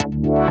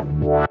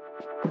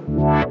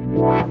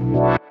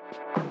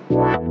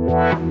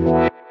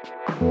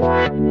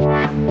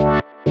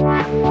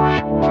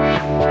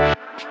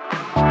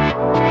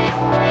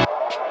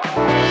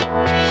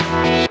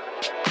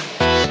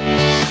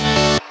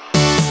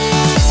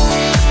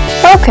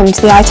Welcome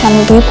to the ITAM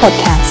Review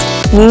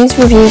podcast, news,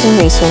 reviews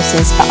and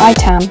resources for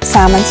ITAM,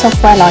 SAM and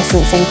software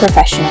licensing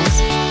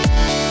professionals.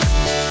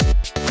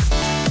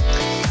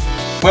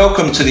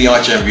 Welcome to the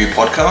ITAM Review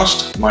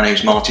podcast. My name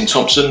is Martin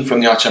Thompson from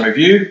the ITAM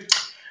Review.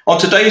 On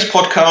today's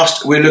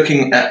podcast, we're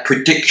looking at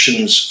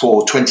predictions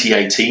for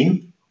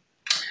 2018.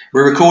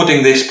 We're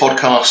recording this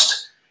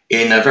podcast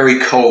in a very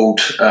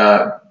cold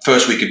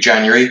first week of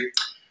January,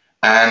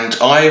 and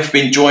I've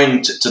been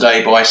joined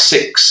today by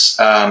six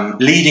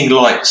leading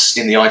lights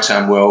in the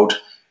ITAM world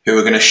who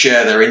are going to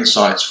share their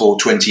insights for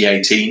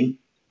 2018.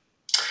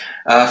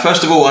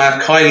 First of all, I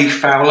have Kylie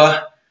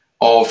Fowler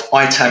of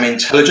ITAM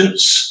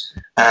Intelligence,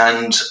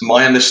 and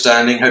my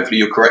understanding, hopefully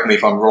you'll correct me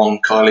if I'm wrong,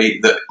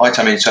 Kylie, that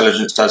ITAM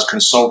Intelligence does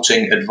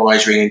consulting,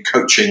 advisory and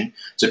coaching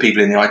to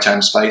people in the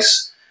ITAM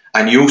space,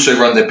 and you also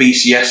run the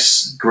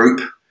BCS group,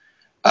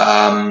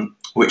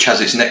 which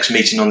has its next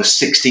meeting on the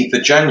 16th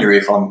of January,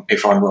 if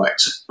I'm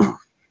right.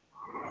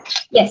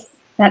 Yes,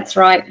 that's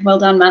right. Well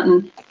done,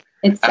 Martin.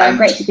 It's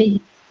great to be here.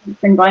 Thanks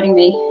for inviting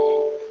me.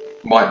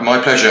 My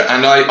pleasure.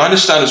 And I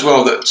understand as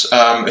well that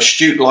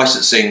Astute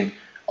Licensing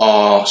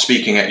are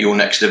speaking at your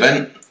next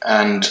event,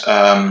 and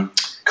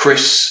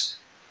Chris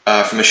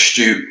from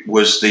Astute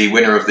was the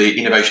winner of the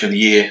Innovation of the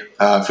Year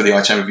for the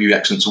ITAM Review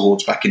Excellence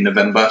Awards back in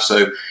November.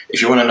 So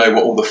if you want to know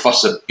what all the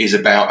fuss is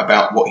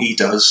about what he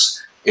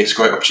does, it's a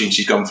great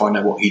opportunity to go and find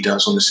out what he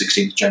does on the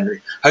 16th of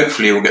January.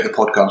 Hopefully we'll get the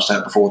podcast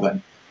out before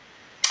then.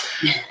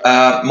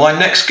 My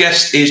next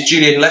guest is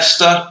Gillian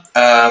Leicester,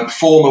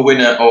 former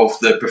winner of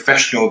the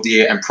Professional of the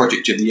Year and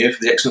Project of the Year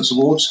for the Excellence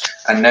Awards,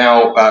 and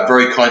now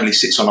very kindly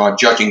sits on our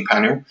judging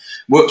panel.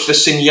 Works for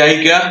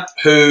Synyega,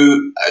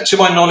 who, to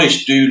my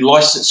knowledge, do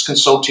license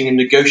consulting and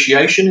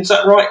negotiation. Is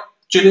that right,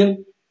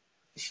 Gillian?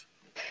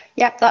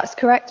 Yep, that's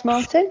correct,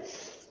 Martin.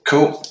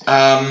 Cool.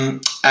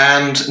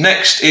 And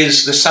next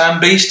is the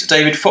Sam Beast,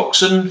 David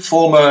Foxen,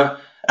 former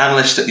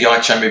analyst at the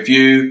ITAM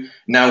Review,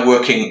 now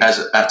working as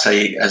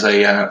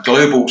a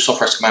global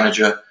software asset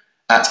manager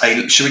at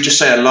should we just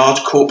say a large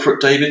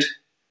corporate, David?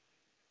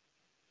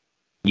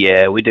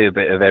 Yeah, we do a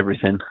bit of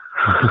everything.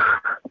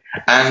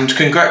 And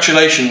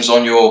congratulations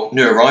on your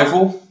new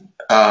arrival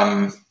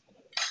to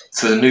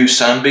the new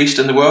Sam Beast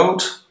in the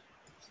world.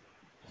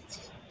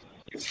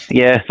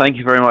 Yeah, thank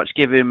you very much.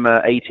 Give him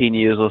 18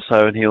 years or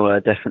so, and he'll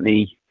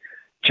definitely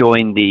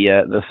join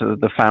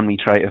the family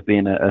trait of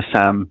being a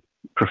SAM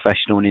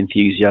professional and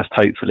enthusiast,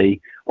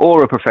 hopefully,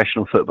 or a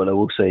professional footballer.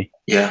 We'll see.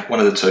 Yeah, one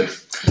of the two.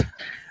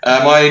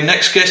 My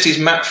next guest is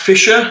Matt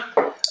Fisher.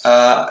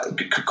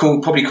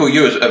 Probably call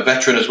you a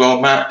veteran as well,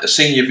 Matt, a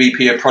senior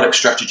VP of product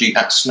strategy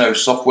at Snow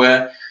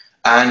Software.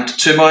 And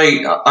to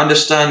my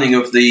understanding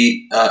of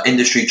the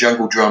industry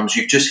jungle drums,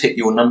 you've just hit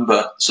your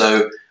number.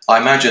 So I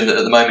imagine that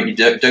at the moment you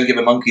don't give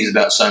a monkeys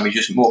about Sam. You're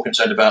just more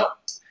concerned about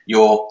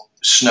your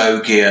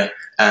snow gear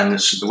and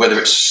whether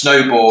it's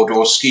snowboard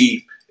or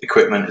ski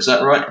equipment. Is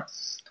that right?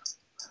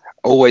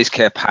 Always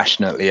care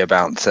passionately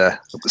about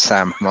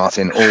Sam,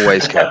 Martin.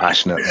 Always care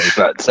passionately,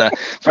 but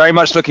very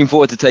much looking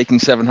forward to taking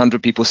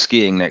 700 people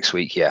skiing next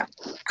week. Yeah.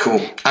 Cool.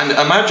 And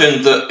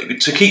imagine that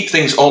to keep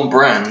things on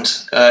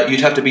brand, you'd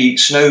have to be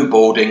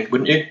snowboarding,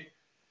 wouldn't you?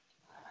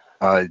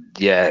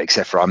 Yeah,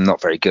 except for I'm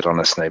not very good on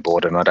a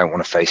snowboard and I don't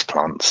want to face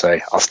plant, so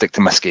I'll stick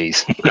to my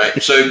skis. Okay,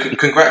 so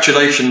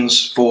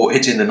congratulations for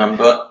hitting the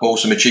number.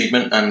 Awesome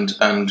achievement,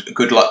 and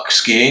good luck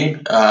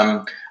skiing.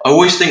 I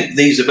always think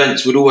these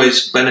events would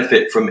always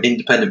benefit from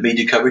independent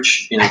media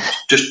coverage. You know,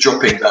 just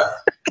dropping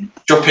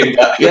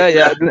that.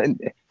 Yeah.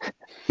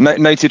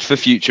 Noted for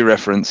future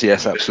reference.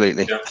 Yes,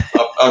 absolutely. Yeah.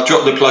 I'll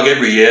drop the plug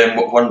every year,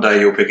 and one day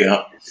you'll pick it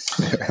up.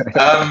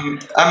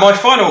 And my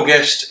final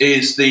guest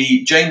is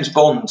the James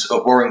Bond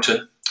of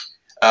Warrington,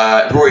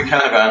 Rory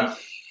Canavan,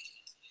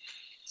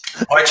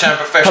 ITAM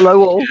professional.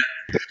 Hello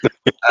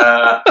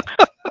all.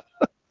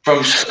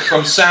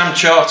 From Sam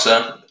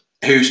Charter,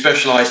 who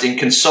specialised in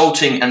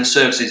consulting and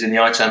services in the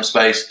ITAM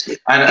space,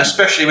 and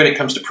especially when it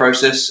comes to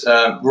process.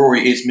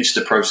 Rory is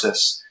Mr.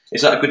 Process.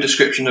 Is that a good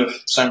description of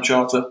Sam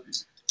Charter?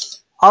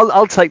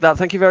 I'll take that.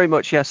 Thank you very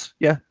much. Yes.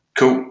 Yeah.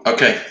 Cool.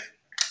 Okay.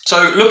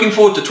 So looking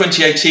forward to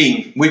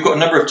 2018, we've got a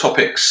number of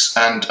topics,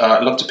 and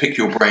I'd love to pick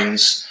your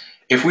brains.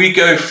 If we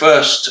go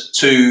first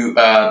to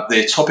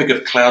the topic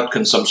of cloud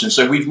consumption,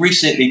 so we've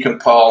recently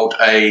compiled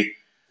a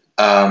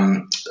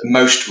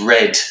most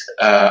read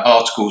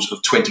articles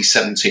of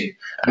 2017,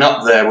 and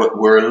up there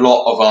were a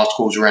lot of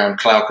articles around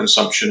cloud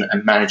consumption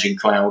and managing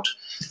cloud.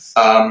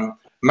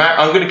 Matt,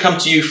 I'm going to come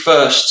to you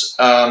first.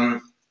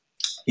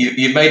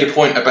 You've made a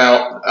point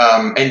about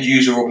end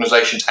user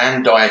organizations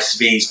and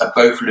ISVs are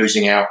both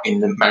losing out in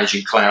the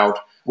managing cloud.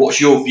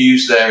 What's your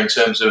views there in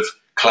terms of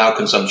cloud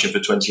consumption for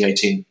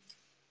 2018?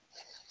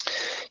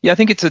 Yeah, I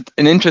think it's an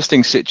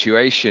interesting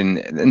situation,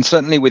 and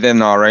certainly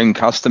within our own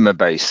customer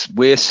base,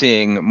 we're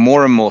seeing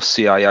more and more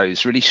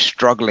CIOs really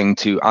struggling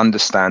to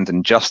understand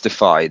and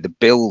justify the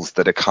bills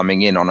that are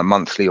coming in on a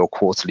monthly or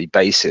quarterly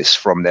basis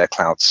from their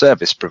cloud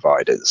service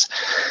providers.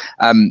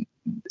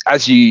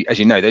 as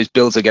you know, those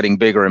bills are getting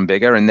bigger and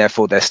bigger, and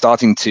therefore they're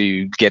starting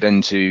to get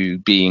into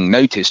being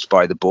noticed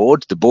by the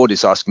board. The board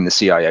is asking the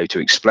CIO to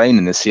explain,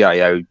 and the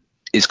CIO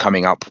is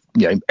coming up,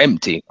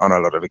 empty on a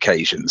lot of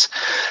occasions.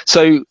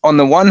 So on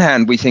the one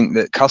hand, we think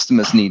that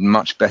customers need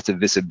much better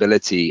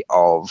visibility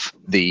of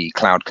the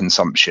cloud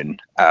consumption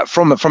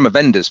from a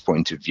vendor's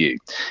point of view,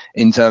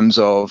 in terms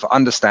of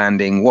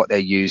understanding what they're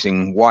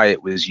using, why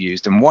it was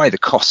used, and why the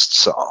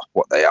costs are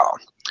what they are.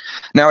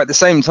 Now, at the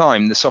same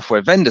time, the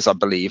software vendors, I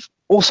believe,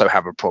 also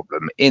have a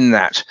problem in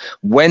that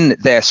when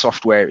their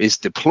software is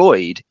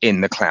deployed in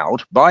the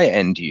cloud by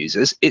end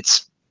users,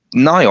 it's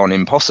nigh on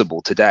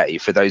impossible today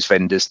for those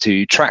vendors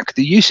to track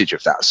the usage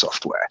of that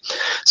software.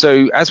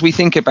 So as we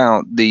think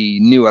about the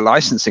newer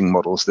licensing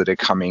models that are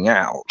coming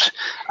out,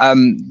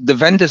 the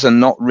vendors are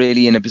not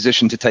really in a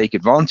position to take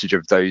advantage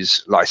of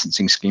those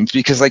licensing schemes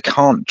because they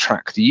can't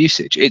track the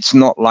usage. It's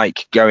not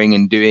like going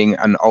and doing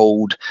an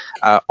old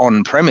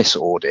on-premise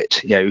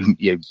audit.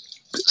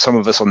 Some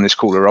of us on this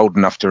call are old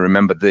enough to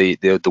remember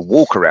the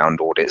walk-around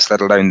audits,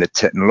 let alone the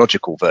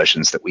technological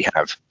versions that we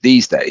have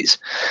these days.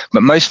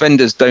 But most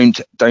vendors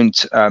don't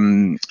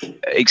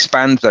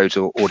expand those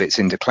audits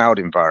into cloud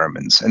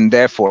environments, and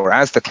therefore,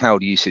 as the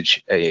cloud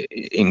usage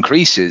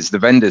increases, the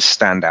vendors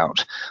stand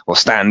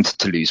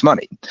to lose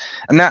money,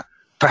 and that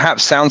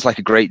perhaps sounds like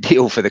a great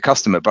deal for the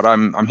customer, but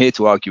I'm here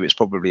to argue it's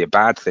probably a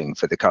bad thing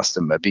for the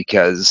customer,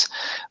 because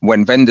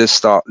when vendors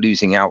start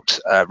losing out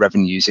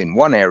revenues in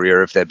one area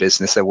of their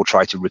business, they will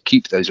try to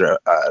recoup those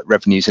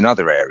revenues in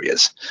other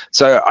areas.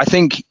 So I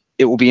think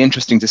it will be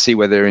interesting to see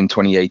whether in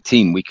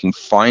 2018 we can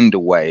find a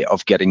way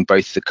of getting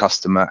both the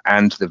customer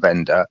and the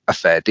vendor a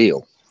fair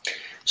deal.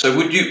 So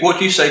what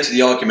do you say to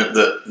the argument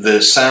that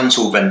the SAM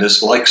tool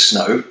vendors like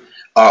Snow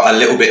are a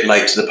little bit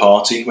late to the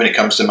party when it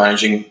comes to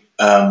managing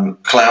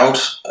cloud?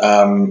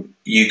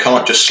 You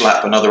can't just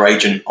slap another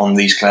agent on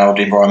these cloud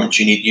environments.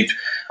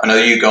 I know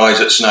you guys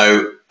at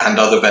Snow and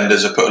other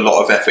vendors have put a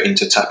lot of effort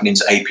into tapping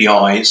into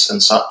APIs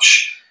and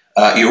such.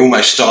 You're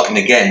almost starting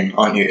again,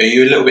 aren't you? Are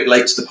you a little bit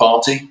late to the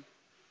party?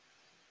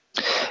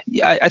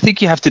 Yeah, I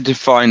think you have to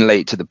define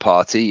late to the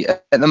party.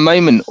 At the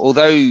moment,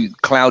 although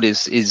cloud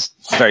is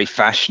very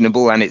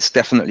fashionable and it's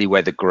definitely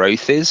where the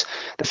growth is,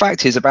 the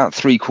fact is about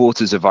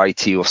 3/4 of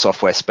IT or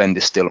software spend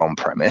is still on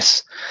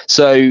premise.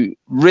 So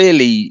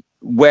really,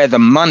 where the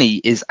money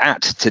is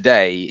at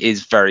today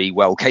is very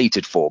well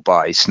catered for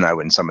by Snow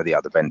and some of the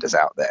other vendors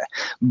out there.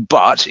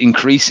 But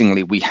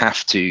increasingly, we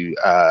have to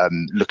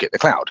look at the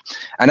cloud.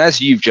 And as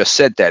you've just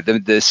said there,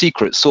 the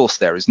secret sauce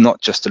there is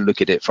not just to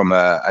look at it from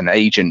an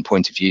agent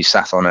point of view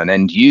sat on an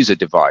end user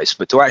device,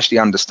 but to actually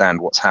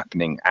understand what's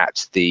happening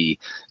at the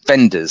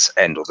vendor's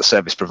end or the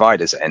service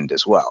provider's end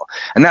as well.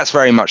 And that's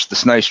very much the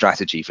Snow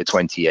strategy for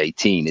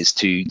 2018, is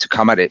to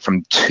come at it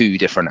from two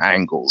different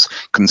angles: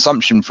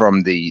 consumption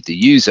from the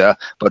user,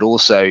 but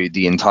also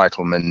the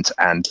entitlement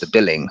and the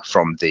billing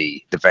from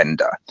the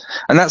vendor.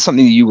 And that's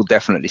something you will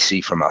definitely see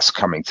from us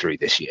coming through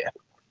this year.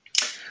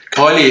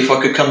 Kylie, if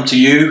I could come to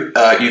you,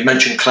 you've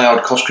mentioned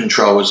cloud cost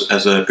control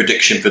as a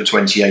prediction for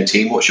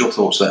 2018. What's your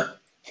thoughts there?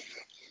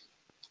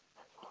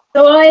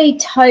 So I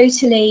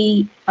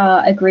totally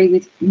agree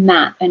with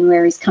Matt and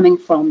where he's coming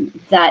from,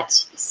 that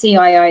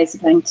CIOs are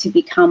going to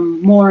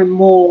become more and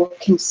more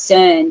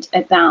concerned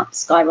about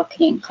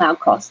skyrocketing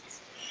cloud costs.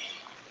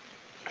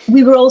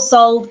 We were all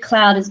sold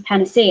cloud as a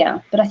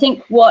panacea, but I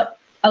think what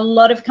a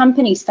lot of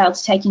companies failed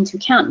to take into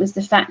account was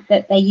the fact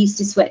that they used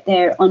to sweat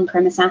their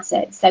on-premise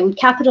assets. They would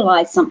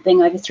capitalize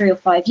something over 3 or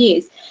 5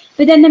 years,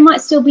 but then they might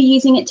still be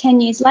using it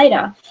 10 years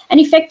later. And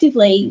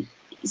effectively,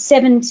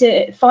 5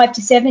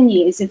 to 7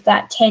 years of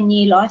that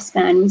 10-year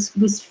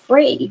lifespan was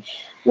free.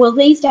 Well,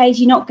 these days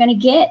you're not going to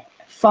get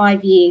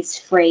 5 years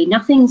free.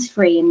 Nothing's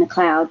free in the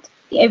cloud.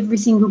 Every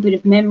single bit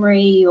of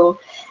memory or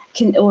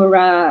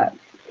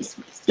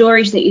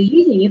storage that you're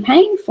using, you're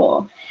paying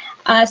for.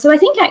 So I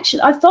think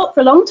actually, I've thought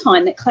for a long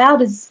time that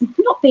cloud is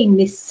not being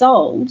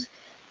missold,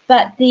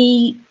 but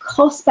the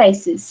cost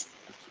basis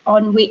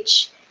on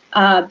which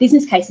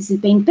business cases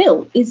have been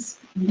built is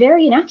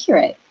very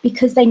inaccurate,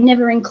 because they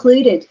never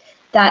included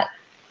that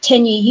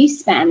 10-year use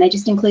span. They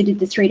just included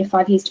the 3 to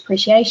 5 years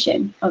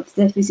depreciation of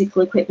the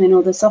physical equipment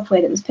or the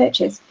software that was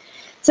purchased.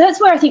 So that's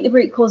where I think the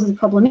root cause of the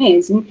problem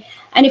is. And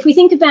if we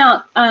think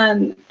about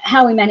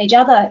how we manage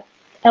other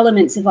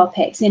elements of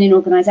OPEX in an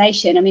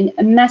organisation, I mean,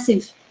 a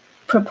massive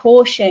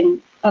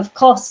proportion of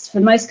costs for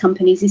most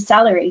companies is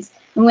salaries.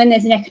 And when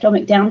there's an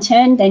economic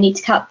downturn, they need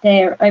to cut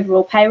their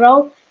overall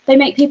payroll. They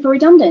make people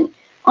redundant.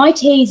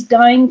 IT is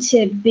going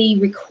to be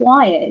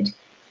required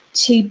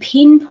to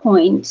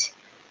pinpoint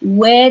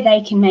where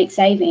they can make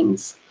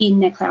savings in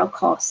their cloud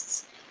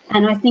costs.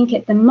 And I think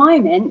at the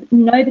moment,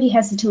 nobody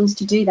has the tools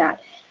to do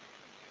that,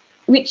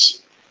 which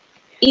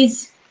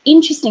is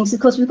interesting. So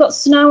of course, we've got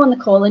Snow on the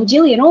call, and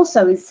Gillian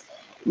also is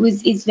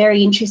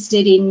very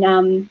interested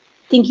in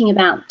thinking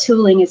about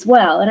tooling as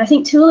well. And I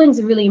think tooling is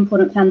a really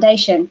important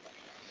foundation.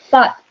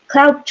 But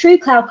true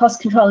cloud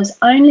cost control is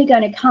only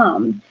going to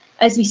come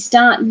as we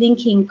start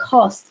linking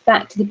costs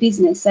back to the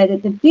business, so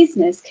that the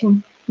business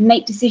can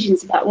make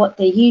decisions about what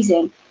they're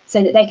using.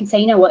 so that they can say,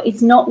 you know what,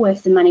 it's not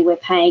worth the money we're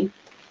paying.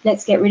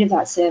 Let's get rid of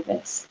that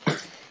service.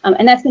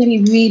 And that's going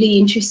to be really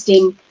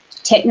interesting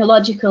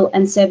technological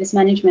and service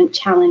management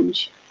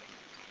challenge.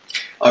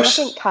 I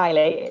think,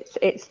 Kylie,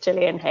 it's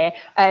Gillian here.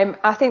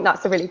 I think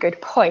that's a really good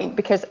point,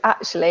 because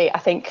actually I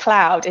think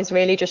cloud is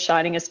really just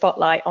shining a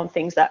spotlight on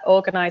things that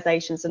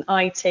organisations and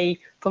IT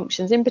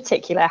functions in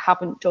particular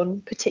haven't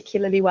done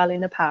particularly well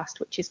in the past,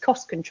 which is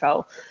cost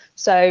control.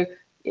 So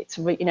it's,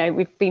 you know,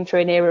 we've been through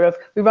an era of,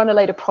 we run a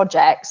load of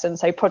projects, and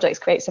so projects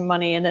create some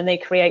money and then they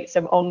create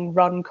some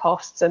on-run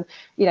costs, and,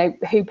 you know,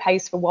 who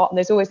pays for what, and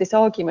there's always this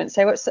argument.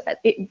 So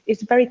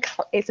it's a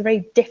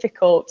very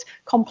difficult,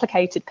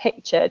 complicated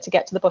picture to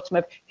get to the bottom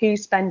of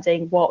who's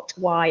spending what,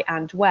 why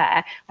and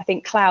where. I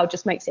think cloud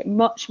just makes it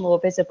much more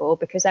visible,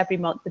 because every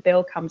month the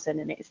bill comes in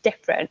and it's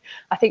different.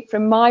 I think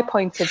from my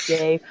point of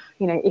view,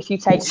 you know, if you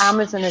take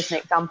Amazon as an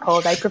example,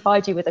 they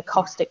provide you with a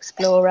cost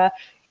explorer.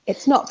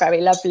 It's not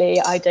very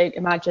lovely. I don't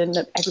imagine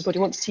that everybody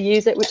wants to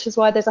use it, which is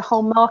why there's a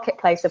whole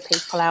marketplace of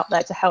people out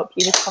there to help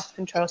you with cost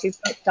control, who've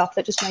got stuff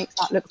that just makes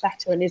that look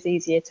better and is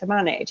easier to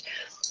manage.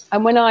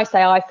 And when I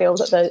say I feel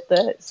that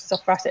the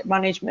software asset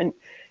management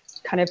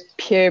kind of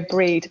pure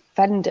breed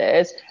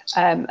vendors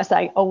are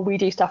saying, oh, we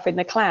do stuff in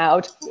the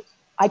cloud,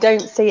 I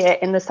don't see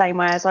it in the same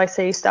way as I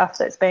see stuff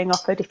that's being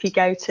offered if you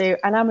go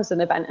to an Amazon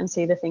event and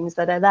see the things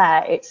that are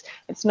there.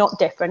 It's not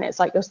different. It's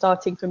like you're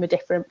starting from a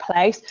different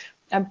place.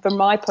 And from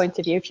my point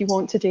of view, if you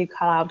want to do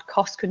cloud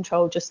cost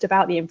control just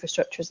about the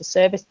infrastructure as a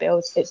service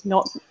builds,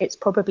 it's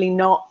probably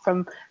not,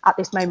 from at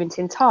this moment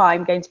in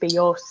time, going to be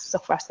your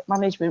software asset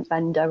management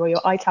vendor or your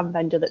ITAM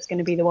vendor that's going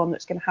to be the one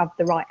that's going to have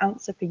the right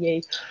answer for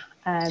you.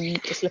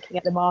 Just looking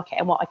at the market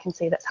and what I can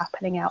see that's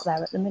happening out there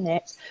at the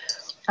minute.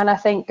 And I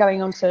think,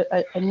 going on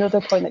to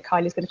another point that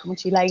Kylie's going to come on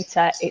to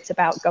later, it's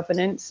about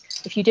governance.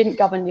 If you didn't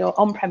govern your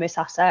on-premise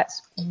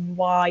assets,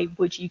 why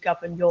would you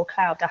govern your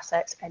cloud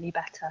assets any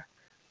better?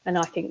 And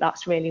I think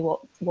that's really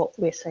what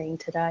we're seeing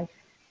today.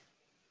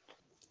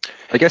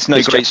 I guess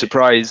no great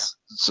surprise.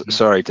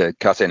 Sorry to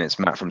cut in, it's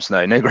Matt from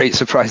Snow. No great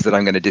surprise that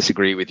I'm going to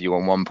disagree with you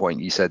on one point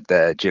you said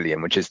there,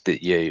 Gillian, which is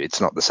that it's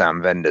not the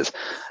SAM vendors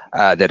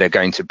that are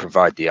going to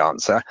provide the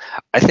answer.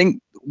 I think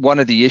one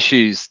of the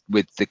issues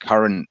with the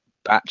current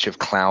batch of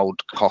cloud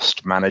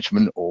cost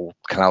management or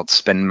cloud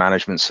spend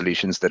management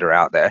solutions that are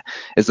out there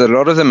is that a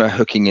lot of them are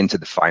hooking into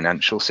the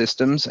financial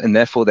systems, and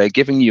therefore they're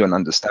giving you an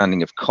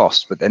understanding of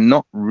cost, but they're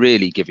not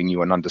really giving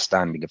you an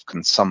understanding of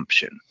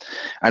consumption.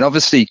 And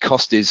obviously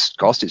cost is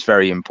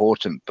very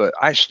important, but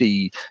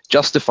actually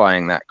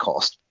justifying that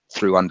cost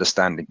through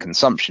understanding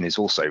consumption is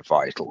also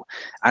vital.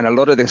 And a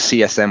lot of the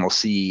CSM or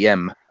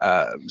CEM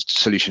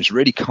solutions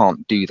really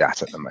can't do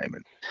that at the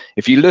moment.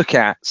 If you look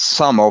at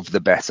some of the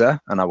better,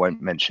 and I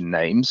won't mention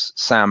names,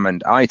 SAM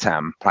and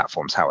ITAM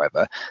platforms,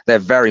 however, they're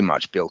very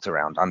much built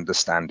around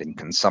understanding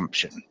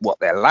consumption. What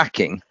they're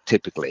lacking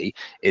typically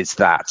is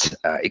that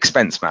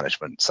expense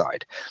management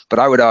side. But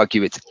I would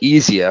argue it's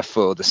easier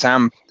for the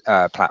SAM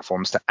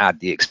platforms to add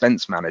the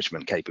expense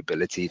management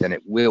capability than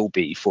it will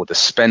be for the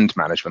spend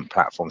management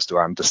platforms to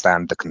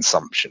understand the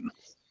consumption.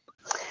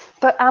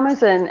 But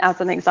Amazon, as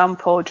an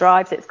example,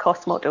 drives its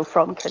cost model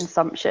from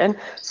consumption.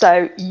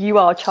 So you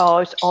are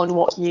charged on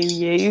what you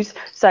use.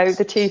 So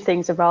the two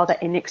things are rather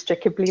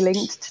inextricably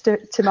linked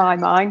to my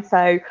mind.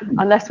 So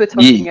unless we're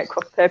talking at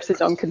cross purposes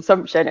on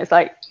consumption, it's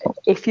like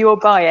if you're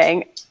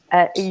buying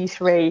an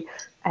E3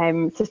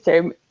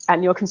 system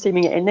and you're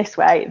consuming it in this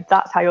way,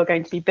 that's how you're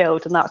going to be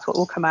billed, and that's what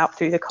will come out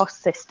through the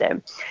cost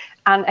system.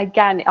 And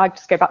again, I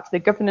just go back to the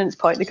governance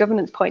point. The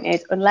governance point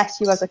is,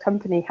 unless you as a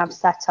company have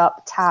set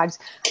up, tagged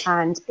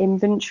and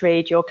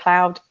inventoried your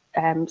cloud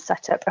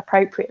setup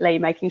appropriately,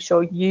 making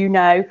sure you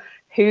know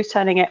who's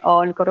turning it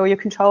on, got all your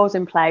controls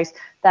in place,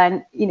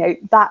 then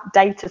that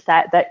data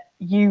set that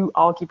you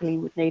arguably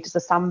would need as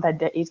a SAM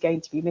vendor is going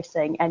to be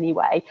missing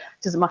anyway.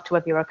 It doesn't matter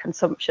whether you're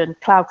a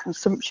cloud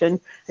consumption,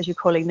 as you're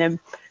calling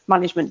them,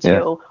 management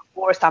tool,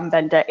 or a SAM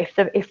vendor. If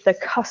the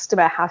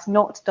customer has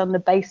not done the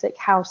basic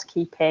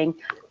housekeeping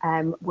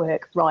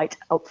work right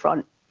up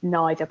front,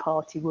 neither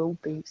party will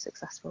be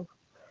successful.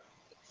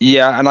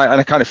 Yeah, and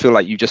I kind of feel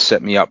like you just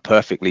set me up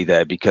perfectly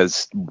there,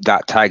 because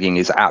that tagging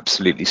is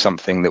absolutely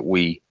something that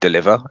we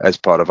deliver as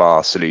part of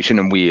our solution,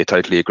 and we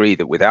totally agree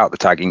that without the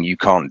tagging you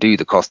can't do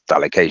the cost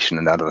allocation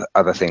and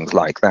other things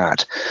like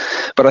that.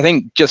 But I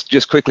think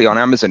just quickly on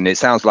Amazon, it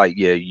sounds like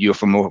you're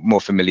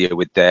more familiar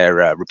with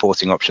their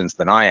reporting options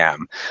than I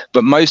am,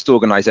 but most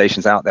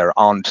organizations out there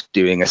aren't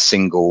doing a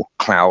single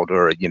cloud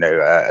or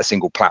a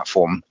single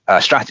platform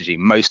strategy.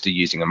 Most are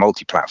using a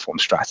multi-platform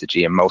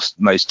strategy, and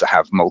most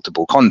have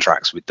multiple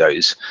contracts with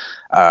those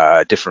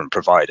different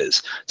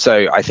providers.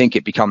 So I think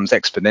it becomes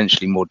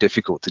exponentially more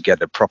difficult to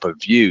get a proper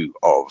view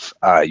of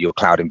your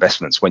cloud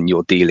investments when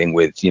you're dealing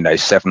with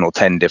 7 or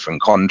 10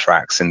 different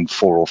contracts and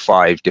 4 or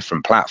 5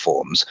 different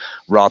platforms,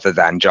 rather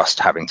than just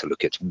having to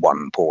look at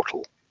one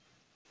portal.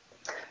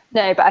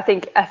 No, but I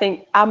think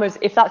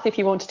Amazon, if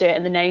you want to do it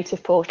in the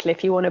native portal,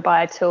 if you want to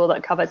buy a tool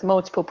that covers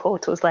multiple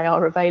portals, they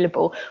are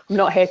available. I'm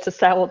not here to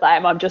sell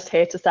them. I'm just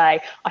here to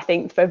say, I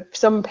think for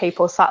some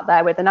people sat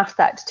there with an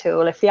asset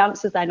tool, if the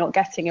answers they're not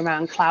getting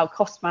around cloud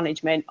cost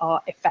management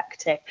are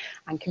effective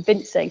and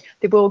convincing,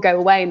 they will go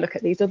away and look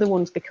at these other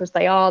ones because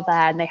they are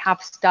there and they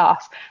have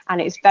stuff.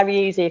 And it's very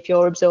easy if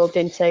you're absorbed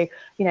into,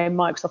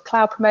 Microsoft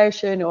Cloud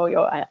promotion, or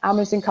you're an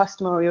Amazon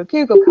customer or your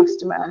Google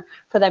customer,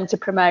 for them to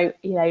promote,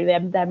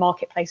 their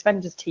marketplace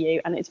vendors to you,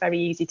 and it's very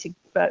easy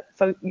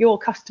for your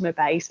customer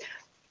base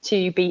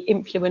to be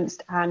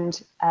influenced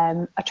and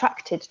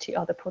attracted to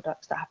other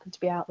products that happen to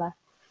be out there.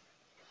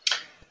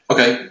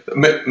 Okay,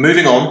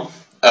 moving on.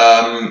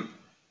 I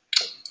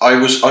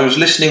was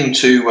listening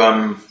to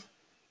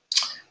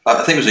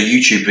I think it was a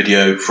YouTube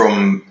video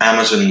from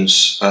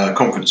Amazon's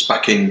conference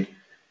back in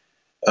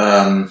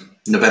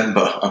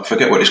November. I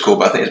forget what it's called,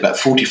 but I think it's about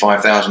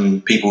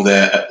 45,000 people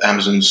there at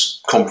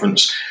Amazon's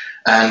conference.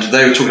 And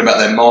they were talking about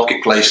their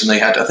marketplace, and they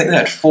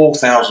had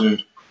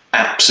 4,000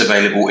 apps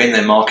available in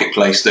their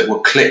marketplace that were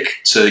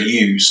click to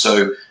use.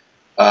 So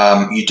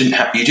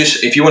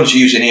if you wanted to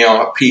use an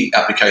ERP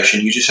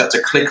application, you just had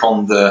to click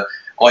on the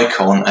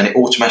icon, and it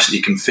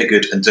automatically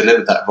configured and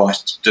delivered that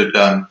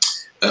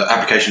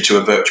application to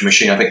a virtual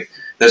machine. I think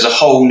there's a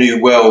whole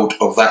new world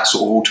of that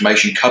sort of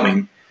automation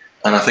coming,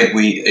 and I think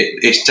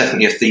it's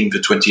definitely a theme for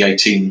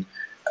 2018,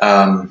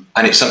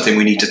 and it's something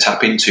we need to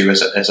tap into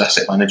as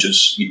asset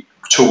managers.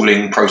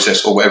 Tooling,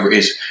 process, or whatever it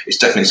is, it's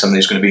definitely something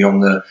that's going to be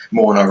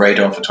more on our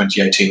radar for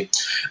 2018.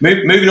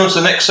 Moving on to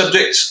the next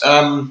subject,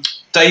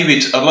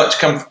 David, I'd like to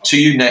come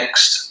to you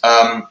next.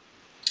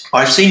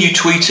 I've seen you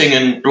tweeting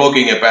and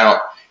blogging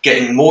about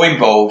getting more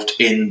involved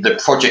in the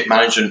project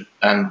management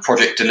and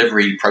project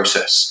delivery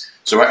process.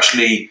 So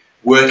actually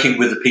working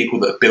with the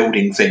people that are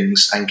building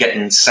things and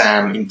getting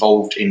Sam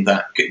involved in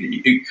that. Do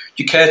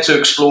you care to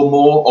explore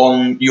more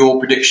on your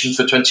predictions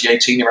for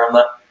 2018 around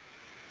that?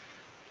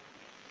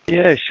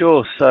 Yeah,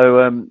 sure.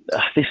 So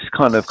this has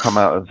kind of come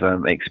out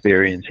of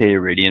experience here,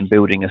 really, in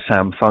building a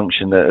SAM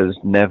function that has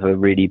never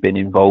really been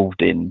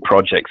involved in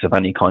projects of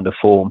any kind of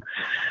form.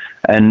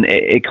 And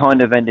it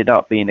kind of ended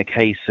up being a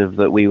case of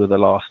that we were the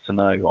last to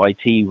know.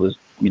 IT was,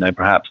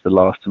 perhaps the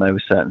last to know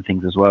with certain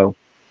things as well.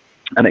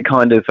 And it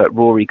kind of,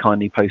 Rory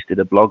kindly posted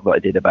a blog that I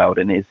did about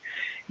it, and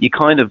you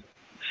kind of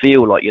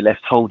feel like you're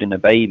left holding a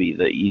baby,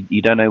 that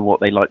you don't know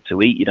what they like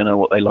to eat, you don't know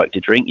what they like to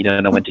drink, you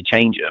don't know when to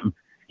change them.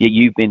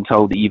 You've been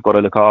told that you've got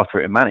to look after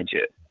it and manage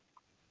it.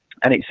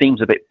 And it seems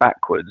a bit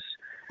backwards.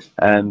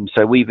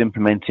 So we've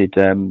implemented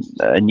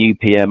a new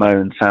PMO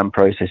and SAM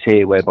process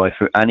here, whereby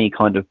for any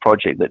kind of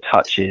project that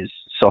touches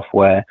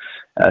software,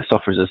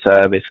 software as a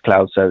service,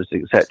 cloud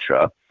services,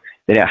 etc.,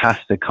 then it has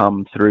to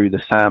come through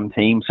the SAM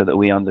team so that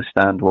we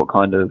understand what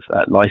kind of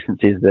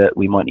licenses that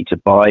we might need to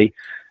buy,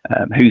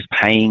 who's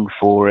paying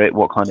for it,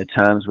 what kind of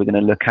terms we're going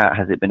to look at,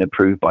 has it been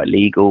approved by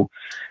legal,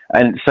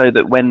 and so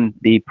that when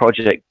the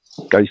project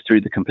goes through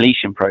the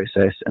completion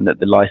process and that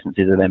the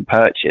licenses are then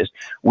purchased,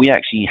 we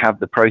actually have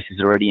the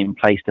process already in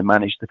place to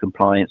manage the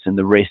compliance and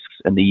the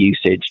risks and the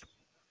usage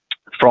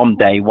from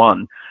day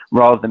one,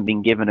 rather than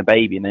being given a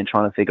baby and then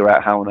trying to figure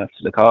out how on earth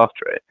to look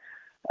after it.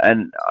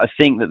 And I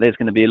think that there's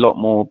going to be a lot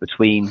more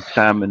between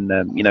Sam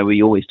and,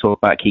 we always talk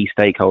about key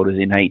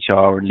stakeholders in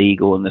HR and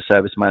legal and the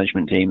service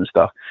management team and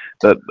stuff,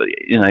 but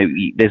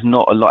there's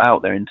not a lot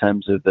out there in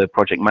terms of the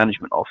project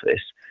management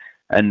office.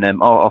 And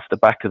off the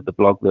back of the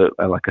blog that,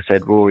 like I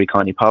said, Rory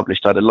kindly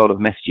published, I had a lot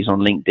of messages on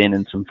LinkedIn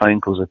and some phone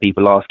calls of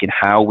people asking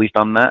how we've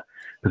done that,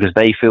 because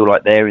they feel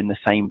like they're in the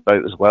same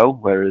boat as well,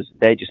 whereas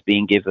they're just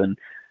being given,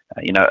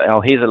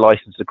 here's a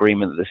license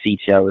agreement that the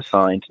CTO has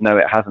signed. No,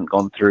 it hasn't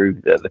gone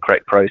through the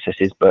correct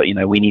processes, but,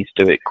 we need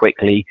to do it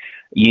quickly.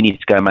 You need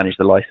to go and manage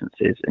the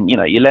licenses. And,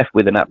 you're left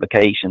with an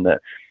application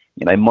that,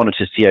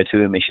 monitors CO2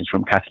 emissions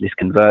from catalyst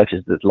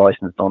converters that's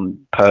licensed on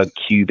per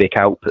cubic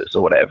outputs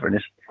or whatever.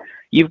 And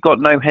you've got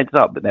no heads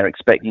up that they're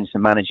expecting to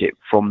manage it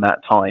from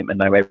that time and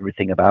know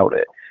everything about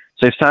it.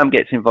 So if Sam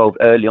gets involved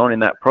early on in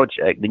that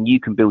project, then you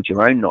can build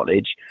your own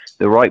knowledge,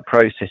 the right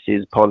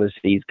processes,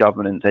 policies,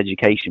 governance,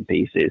 education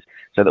pieces,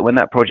 so that when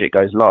that project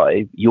goes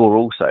live, you're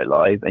also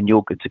live and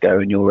you're good to go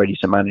and you're ready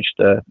to manage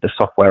the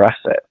software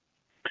asset.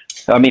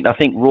 I mean, I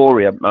think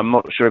Rory, I'm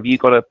not sure, have you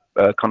got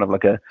a kind of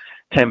like a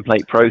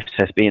template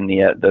process, being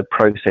the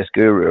process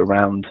guru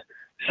around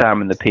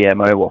Sam and the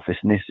PMO office,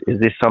 and is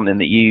this something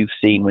that you've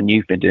seen when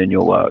you've been doing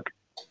your work?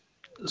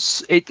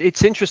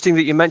 It's interesting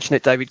that you mention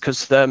it, David,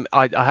 because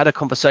I had a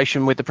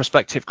conversation with a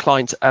prospective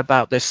client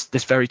about this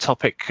very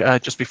topic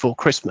just before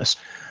Christmas,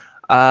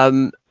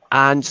 and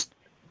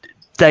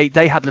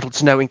they had little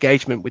to no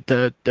engagement with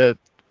the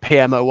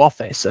PMO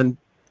office, and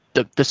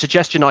the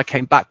suggestion I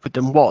came back with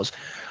them was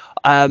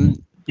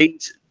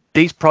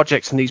these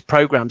projects and these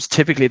programs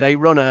typically they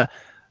run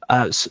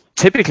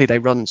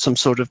some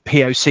sort of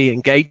POC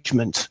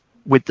engagement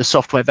with the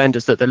software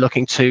vendors that they're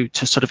looking to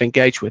sort of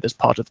engage with as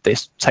part of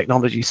this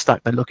technology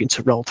stack they're looking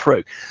to roll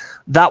through.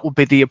 That would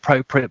be the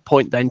appropriate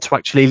point then to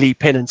actually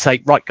leap in and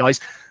say, right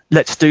guys,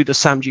 let's do the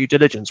SAM due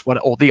diligence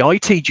or the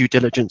IT due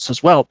diligence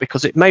as well,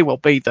 because it may well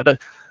be that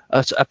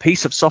a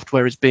piece of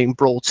software is being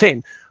brought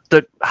in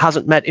that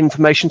hasn't met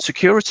information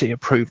security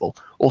approval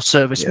or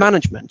service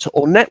management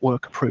or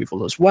network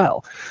approval as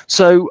well.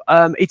 So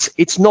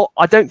it's not,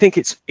 I don't think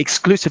it's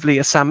exclusively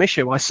a SAM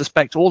issue. I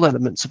suspect all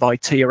elements of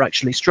IT are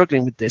actually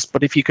struggling with this,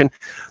 but if you can,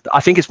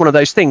 I think it's one of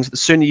those things, the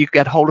sooner you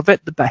get hold of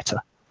it, the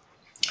better.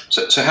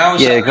 So how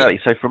is that? Exactly.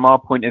 So from our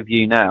point of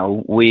view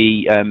now,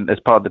 we, as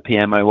part of the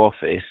PMO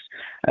office,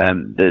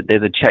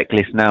 there's a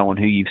checklist now on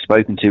who you've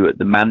spoken to at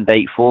the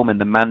mandate form, and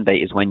the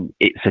mandate is when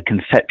it's a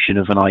conception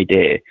of an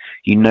idea.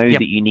 You know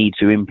that you need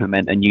to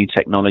implement a new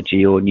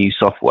technology or new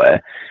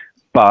software,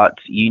 but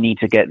you need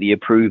to get the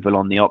approval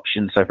on the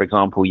option. So, for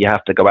example, you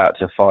have to go out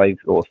to 5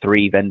 or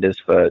 3 vendors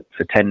for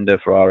tender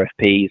for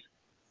RFPs.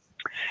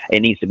 It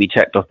needs to be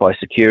checked off by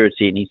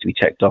security. It needs to be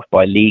checked off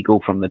by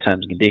legal from the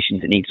terms and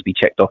conditions. It needs to be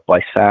checked off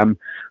by SAM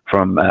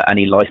from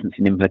any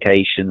licensing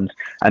implications.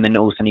 And then it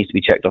also needs to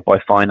be checked off by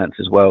finance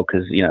as well,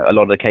 because, you know, a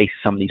lot of the cases,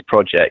 some of these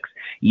projects,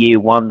 year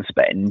 1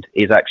 spend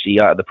is actually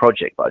out of the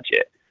project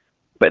budget.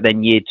 But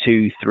then year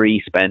 2,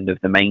 3 spend of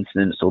the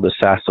maintenance or the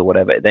SaaS or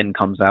whatever, it then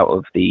comes out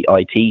of the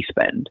IT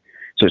spend.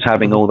 So it's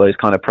having all those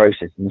kind of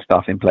processes and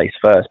stuff in place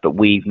first. But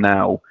we've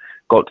now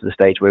got to the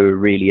stage where we're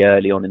really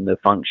early on in the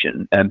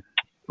function,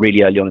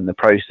 really early on in the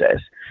process.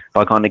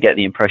 I kind of get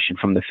the impression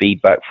from the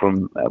feedback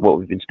from what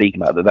we've been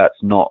speaking about that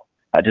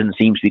that doesn't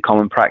seem to be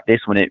common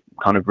practice when it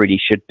kind of really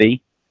should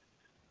be.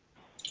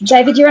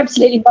 David, you're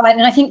absolutely right,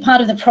 and I think part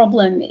of the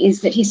problem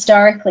is that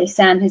historically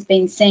SAM has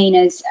been seen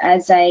as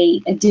a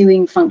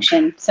doing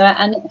function. So,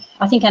 and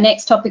I think our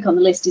next topic on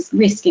the list is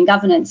risk and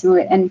governance,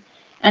 and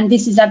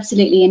this is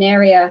absolutely an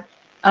area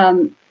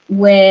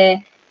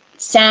where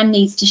SAM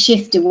needs to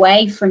shift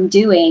away from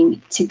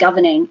doing to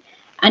governing.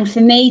 And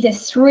for me, the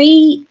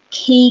 3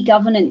 key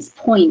governance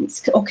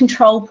points, or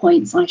control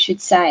points, I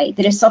should say,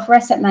 that a software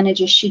asset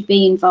manager should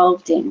be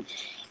involved in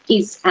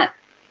is at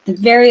the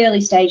very early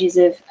stages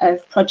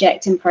of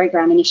project and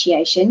program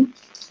initiation.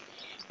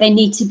 They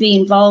need to be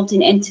involved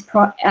in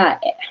enterprise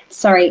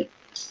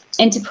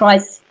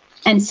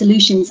and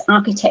solutions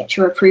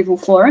architecture approval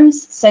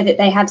forums so that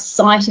they have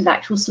sight of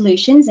actual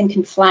solutions and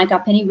can flag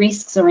up any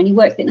risks or any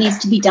work that needs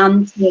to be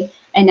done to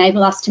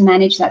enable us to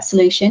manage that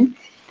solution.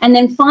 And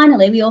then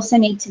finally, we also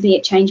need to be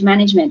at change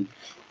management.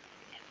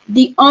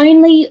 The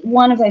only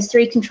one of those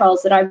 3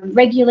 controls that I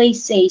regularly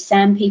see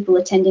SAM people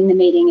attending the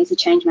meeting is a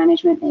change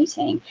management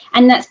meeting.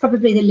 And that's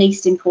probably the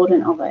least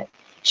important of it.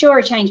 Sure,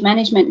 a change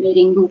management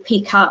meeting will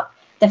pick up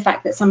the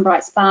fact that some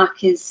Bright Spark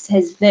has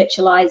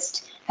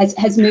virtualized,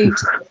 has moved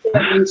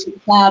into the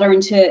cloud or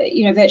into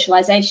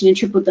virtualization and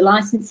tripled the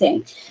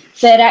licensing.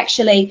 But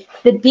actually,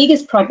 the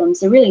biggest problems,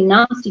 the really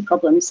nasty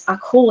problems, are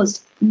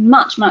caused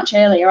much, much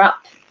earlier up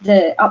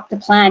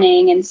the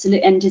planning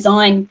and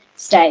design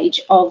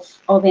stage of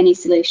any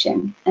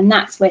solution, and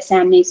that's where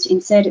SAM needs to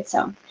insert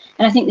itself.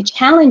 And I think the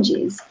challenge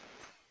is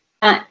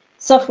that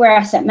software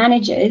asset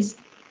managers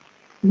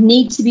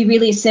need to be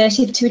really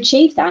assertive to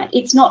achieve that.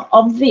 It's not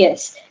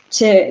obvious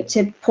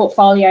to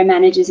portfolio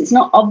managers, it's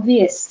not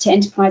obvious to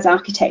enterprise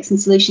architects and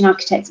solution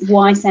architects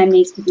why SAM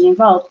needs to be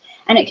involved,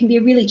 and it can be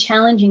a really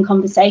challenging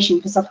conversation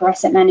for software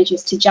asset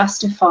managers to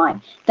justify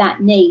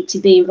that need to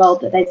be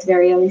involved at those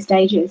very early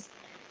stages.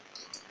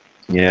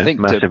 Yeah, I think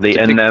massively.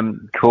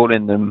 And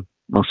calling them.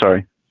 Oh,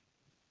 sorry.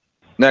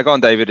 No, go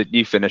on, David.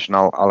 You finish, and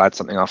I'll add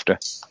something after.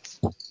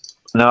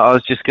 No, I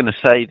was just going to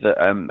say that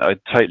I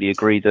totally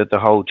agree that the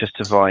whole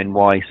justifying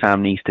why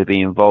SAM needs to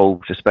be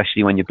involved,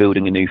 especially when you're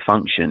building a new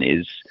function,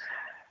 is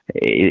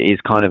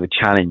kind of a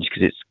challenge,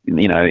 because it's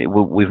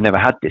we've never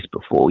had this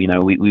before.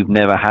 We've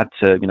never had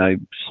to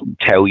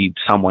tell you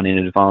someone in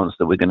advance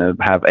that we're going to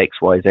have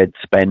XYZ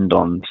spend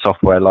on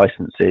software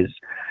licenses.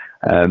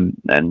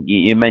 And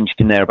you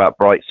mentioned there about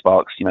Bright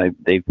Sparks,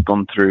 they've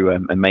gone through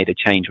and made a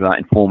change without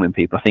informing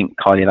people. I think,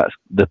 Kylie, that's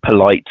the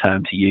polite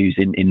term to use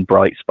in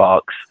Bright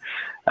Sparks.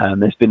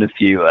 There's been a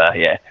few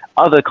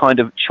other kind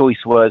of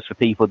choice words for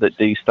people that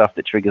do stuff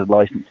that triggers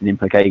licensing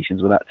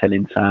implications without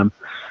telling Sam.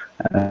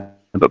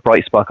 But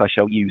Bright Spark I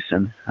shall use,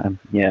 and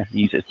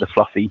use it as the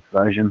fluffy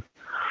version.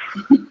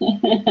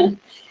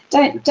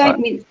 Don't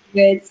mince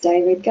words,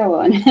 David. Go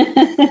on.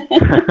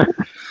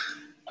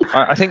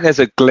 I think there's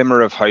a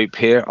glimmer of hope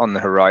here on the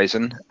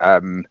horizon.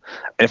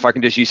 If I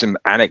can just use some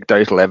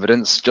anecdotal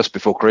evidence, just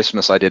before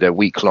Christmas, I did a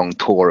week-long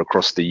tour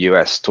across the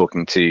US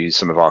talking to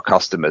some of our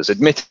customers.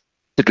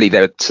 Admittedly,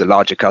 they're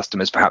larger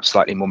customers, perhaps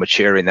slightly more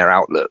mature in their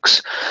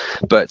outlooks.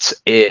 But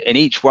in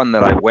each one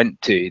that I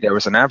went to, there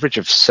was an average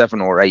of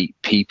 7 or 8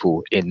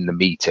 people in the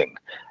meeting.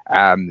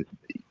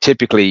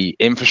 typically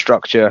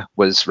infrastructure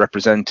was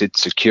represented,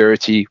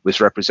 security was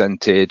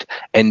represented,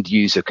 end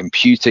user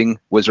computing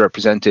was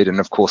represented, and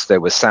of course there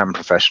were SAM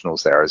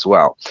professionals there as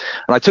well.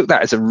 And I took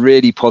that as a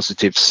really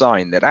positive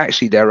sign that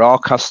actually there are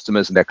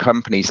customers and there are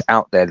companies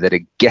out there that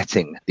are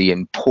getting the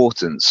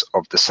importance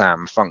of the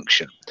SAM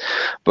function.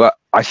 But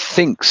I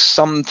think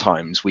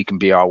sometimes we can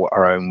be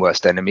our own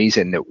worst enemies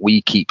in that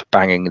we keep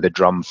banging the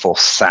drum for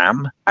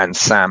SAM and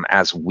SAM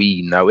as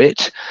we know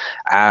it.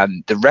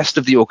 The rest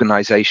of the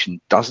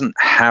organization doesn't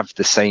have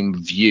the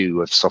same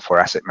view of software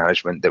asset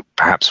management that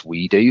perhaps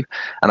we do.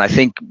 And I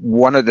think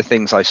one of the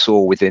things I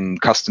saw within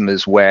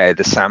customers where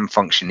the SAM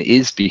function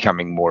is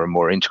becoming more and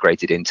more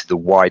integrated into the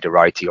wider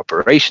IT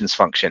operations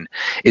function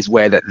is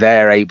where that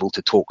they're able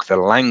to talk the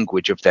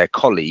language of their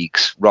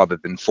colleagues rather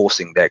than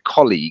forcing their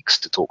colleagues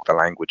to talk the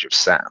language of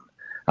SAM.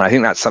 And I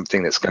think that's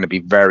something that's going to be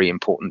very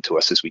important to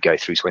us as we go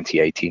through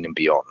 2018 and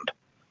beyond.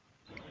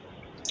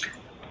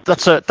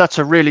 That's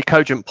a really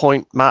cogent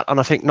point, Matt, and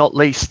I think not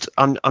least,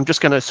 I'm just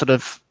going to sort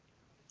of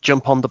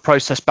jump on the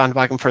process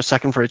bandwagon for a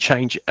second for a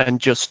change and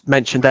just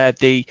mention there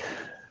the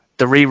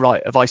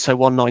rewrite of ISO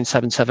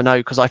 19770,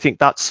 because I think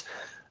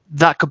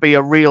that could be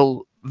a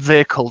real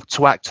vehicle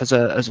to act as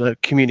a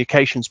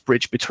communications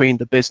bridge between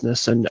the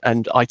business and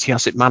IT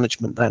asset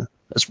management then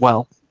as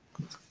well,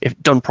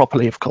 if done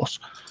properly, of course.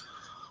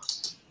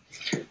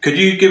 Could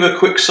you give a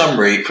quick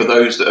summary for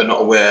those that are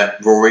not aware,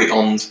 Rory,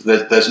 on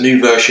there's a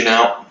new version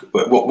out?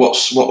 What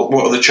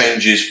are the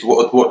changes?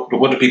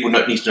 What do people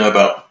need to know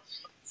about?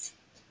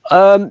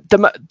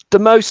 The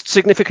most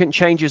significant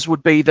changes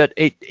would be that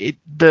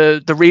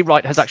the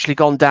rewrite has actually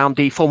gone down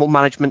the formal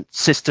management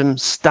system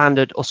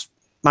standard or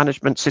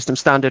management system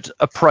standard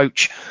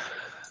approach.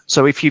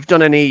 So if you've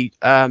done any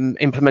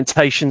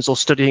implementations or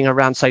studying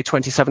around, say,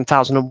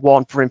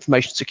 27001 for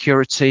information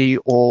security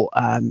or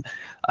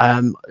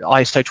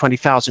ISO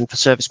 20000 for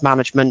service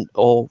management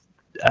or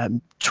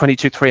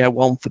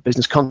 22301 for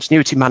business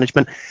continuity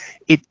management,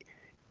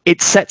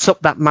 it sets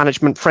up that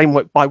management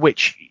framework by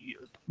which,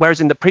 whereas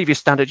in the previous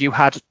standard you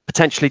had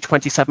potentially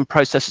 27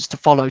 processes to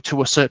follow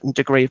to a certain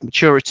degree of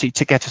maturity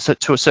to get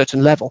to a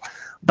certain level,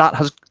 that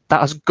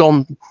has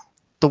gone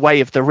the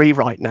way of the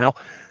rewrite now.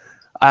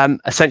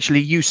 Essentially,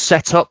 you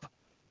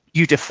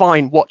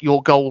define what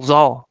your goals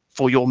are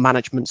for your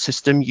management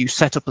system. You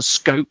set up a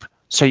scope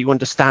so you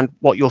understand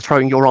what you're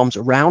throwing your arms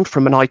around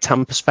from an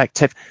ITAM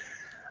perspective,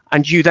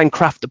 and you then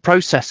craft the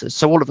processes.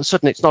 So all of a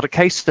sudden, it's not a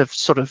case of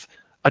sort of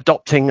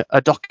adopting a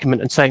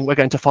document and saying we're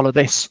going to follow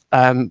this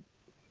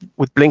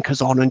with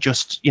blinkers on and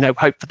just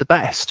hope for the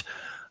best.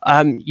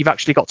 You've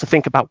actually got to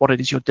think about what it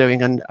is you're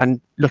doing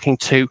and looking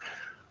to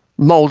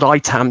mold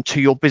ITAM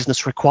to your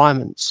business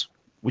requirements,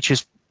 which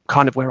is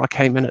kind of where I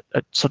came in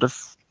at sort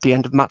of the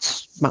end of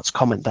Matt's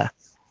comment there.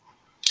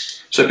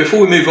 So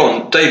before we move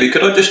on, David,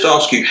 could I just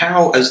ask you,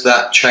 how has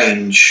that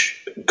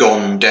change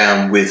gone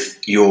down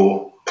with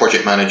your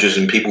project managers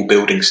and people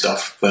building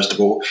stuff, first of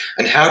all?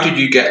 And how did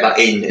you get that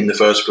in the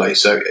first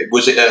place? So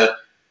was it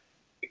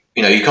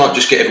you can't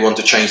just get everyone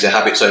to change their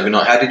habits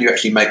overnight. How did you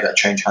actually make that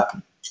change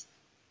happen?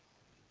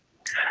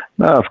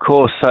 No, of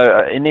course.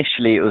 So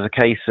initially, it was a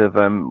case of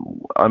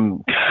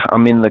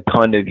I'm in the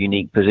kind of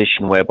unique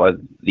position whereby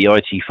the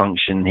IT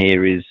function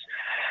here is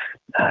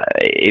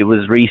it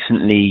was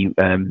recently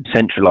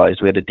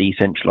centralized. We had a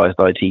decentralized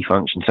IT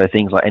function, so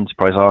things like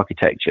enterprise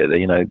architecture.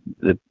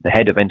 The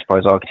head of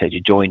enterprise architecture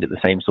joined at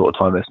the same sort of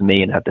time as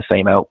me and had the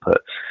same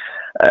output,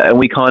 and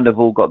we kind of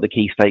all got the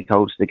key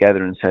stakeholders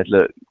together and said,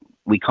 look,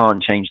 we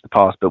can't change the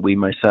past, but we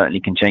most certainly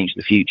can change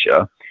the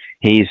future.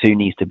 Here's who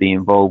needs to be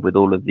involved with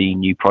all of the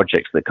new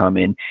projects that come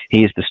in.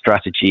 Here's the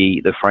strategy,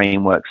 the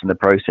frameworks and the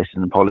processes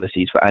and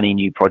policies for any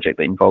new project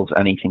that involves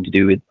anything to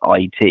do with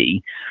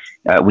IT.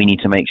 We need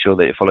to make sure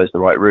that it follows the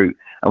right route.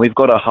 And we've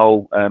got a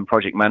whole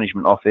project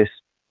management office,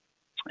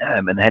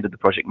 and the head of the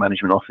project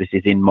management office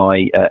is in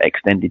my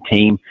extended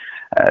team.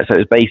 So it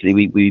was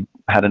basically, we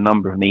had a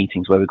number of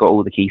meetings where we got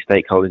all the key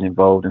stakeholders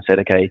involved and said,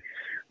 okay,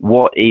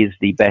 what is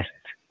the best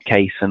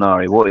case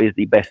scenario? What is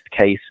the best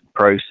case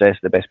process,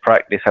 the best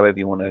practice, however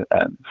you want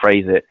to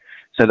phrase it,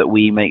 so that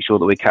we make sure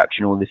that we're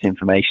capturing all this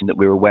information, that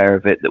we're aware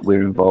of it, that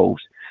we're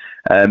involved.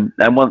 And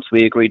once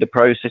we agreed a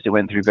process, it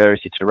went through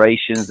various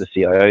iterations. The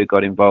CIO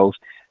got involved,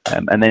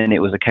 and then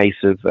it was a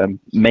case of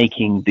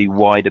making the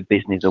wider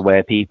business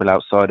aware, people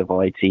outside of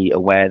IT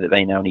aware that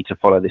they now need to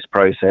follow this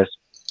process.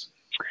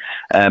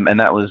 And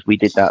we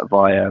did that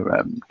via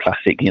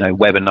classic,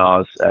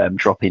 webinars,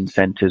 drop-in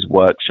centres,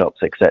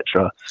 workshops,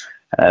 etc.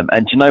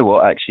 And you know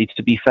what, actually,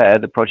 to be fair,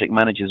 the project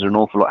managers are an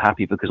awful lot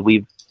happy because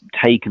we've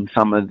taken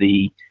some of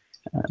the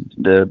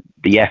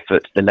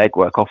effort, the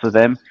legwork off of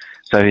them.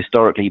 So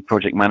historically,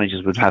 project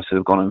managers would have to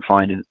have gone and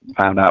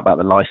found out about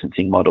the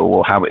licensing model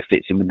or how it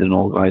fits in with an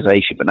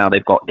organisation, but now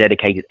they've got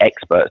dedicated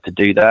experts to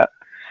do that.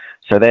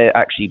 So they're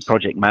actually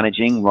project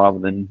managing rather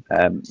than,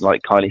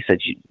 like Kylie said,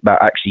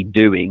 about actually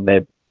doing,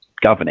 they're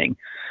governing.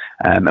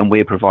 And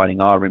we're providing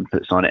our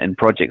inputs on it, and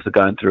projects are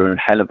going through a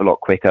hell of a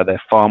lot quicker.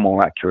 They're far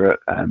more accurate.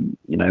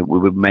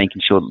 We're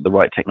making sure that the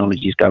right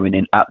technology is going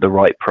in at the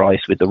right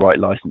price with the right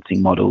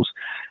licensing models.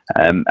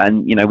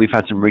 And, you know, we've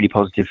had some really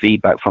positive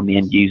feedback from the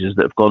end users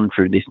that have gone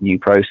through this new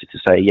process to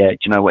say, yeah, do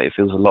you know what, it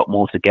feels a lot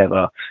more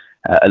together,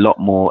 a lot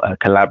more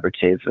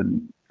collaborative,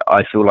 and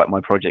I feel like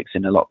my project's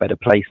in a lot better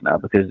place now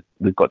because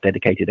we've got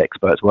dedicated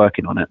experts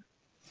working on it.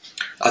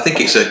 I think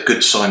it's a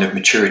good sign of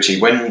maturity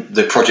when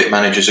the project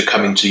managers are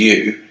coming to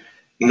you,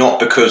 not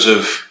because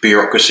of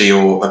bureaucracy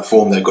or a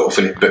form they've got to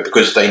fill in, but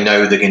because they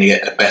know they're going to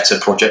get a better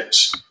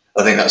project.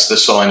 I think that's the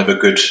sign of a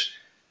good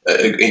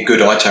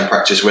ITAM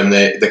practice, when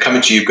they're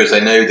coming to you because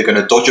they know they're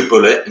going to dodge a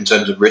bullet in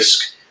terms of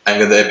risk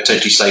and they're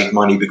potentially save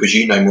money because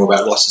you know more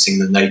about licensing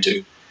than they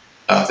do.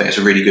 I think it's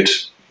a really good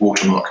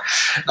watermark.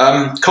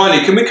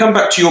 Kylie, can we come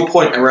back to your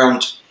point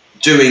around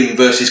doing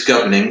versus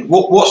governing?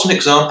 What's an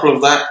example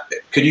of that?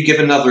 Could you give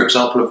another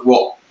example of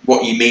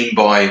what you mean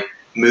by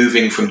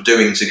moving from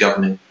doing to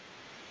governing?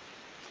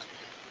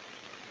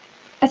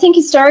 I think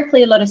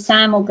historically a lot of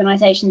SAM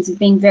organisations have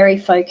been very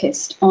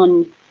focused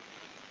on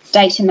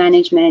data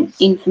management,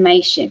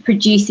 information,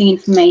 producing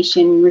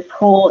information,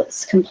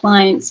 reports,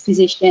 compliance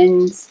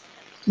positions,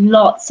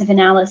 lots of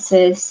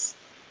analysis.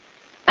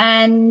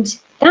 And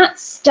that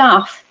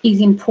stuff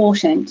is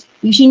important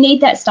because you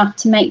need that stuff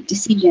to make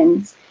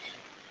decisions.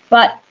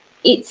 But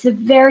it's a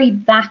very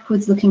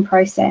backwards looking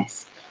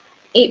process.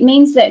 It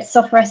means that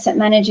software asset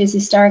managers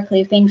historically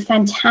have been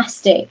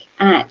fantastic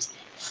at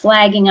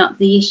flagging up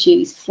the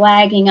issues,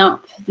 flagging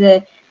up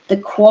the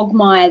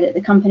quagmire that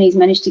the company's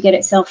managed to get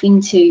itself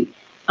into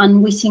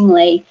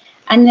unwittingly,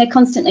 and they're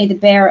constantly the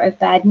bearer of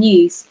bad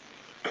news.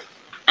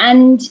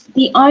 But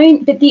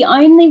the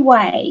only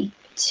way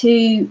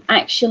to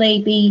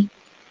actually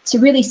to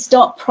really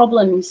stop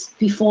problems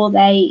before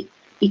they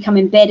become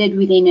embedded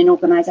within an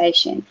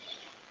organisation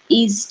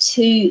is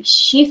to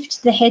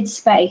shift the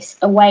headspace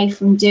away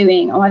from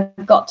doing, oh,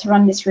 I've got to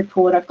run this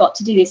report, I've got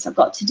to do this, I've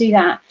got to do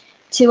that,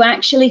 to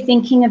actually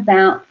thinking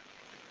about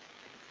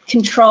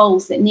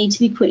controls that need to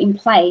be put in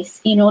place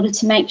in order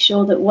to make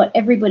sure that what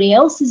everybody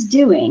else is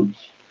doing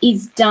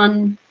is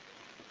done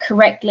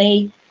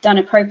correctly, done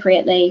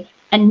appropriately,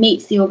 and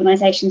meets the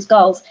organisation's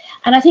goals.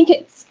 And I think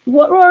it's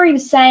what Rory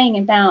was saying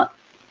about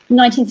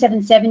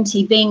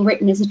 19770 being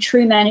written as a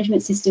true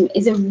management system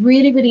is a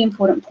really, really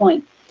important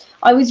point.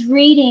 I was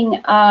doing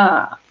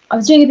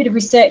a bit of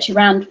research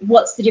around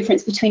what's the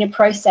difference between a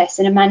process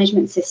and a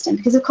management system,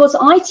 because of course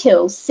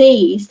ITIL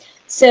sees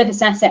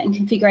service asset and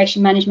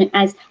configuration management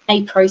as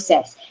a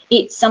process.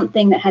 It's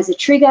something that has a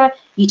trigger,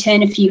 you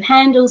turn a few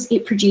handles,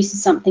 it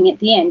produces something at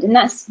the end, and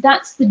that's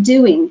the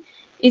doing,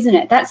 isn't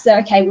it? That's the,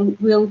 okay,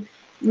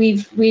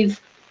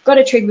 we've got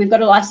a trigger, we've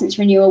got a license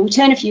renewal, we'll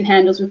turn a few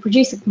handles, we'll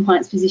produce a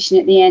compliance position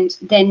at the end,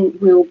 then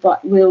we'll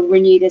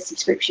renew the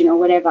subscription or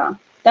whatever.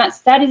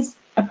 That is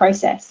a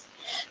process.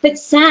 But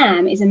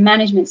SAM is a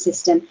management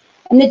system,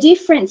 and the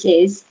difference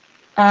is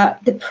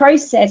the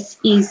process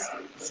is,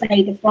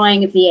 say, the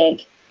frying of the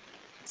egg.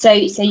 So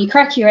you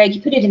crack your egg,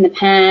 you put it in the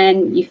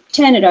pan, you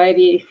turn it over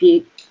if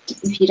you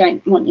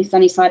don't want your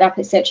sunny side up,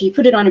 etc. You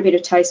put it on a bit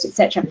of toast,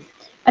 etc.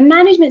 A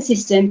management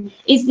system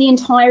is the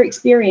entire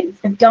experience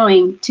of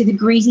going to the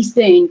greasy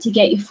spoon to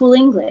get your full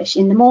English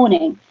in the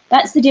morning.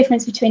 That's the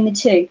difference between the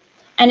two,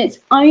 and it's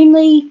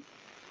only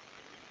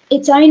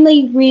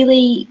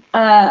really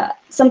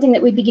something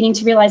that we're beginning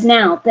to realise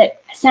now,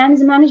 that SAM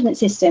is a management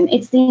system.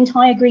 It's the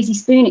entire greasy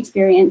spoon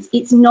experience.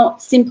 It's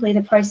not simply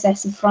the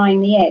process of frying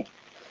the egg.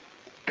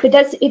 But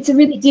it's a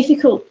really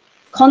difficult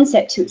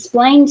concept to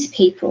explain to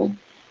people,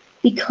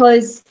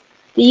 because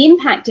the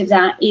impact of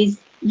that is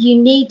you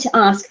need to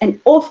ask an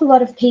awful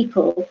lot of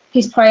people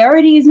whose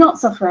priority is not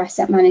software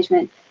asset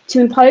management to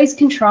impose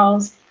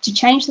controls, to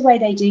change the way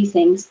they do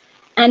things,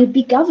 and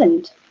be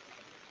governed.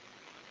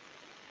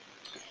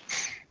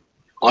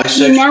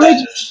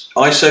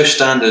 ISO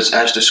standards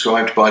as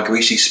described by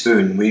Greasy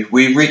Spoon.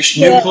 We've reached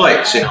new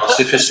heights in our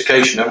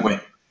sophistication, haven't we?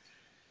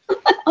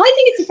 I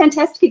think it's a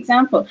fantastic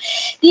example.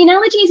 The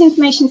analogy is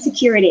information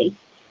security.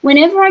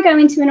 Whenever I go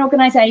into an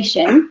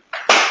organisation,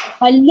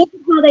 I look at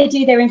how they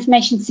do their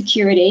information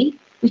security,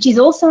 which is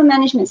also a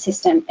management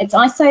system. It's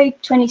ISO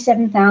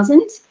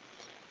 27000.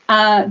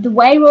 The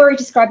way Rory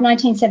described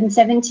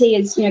 19770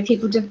 is,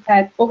 people,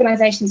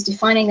 organisations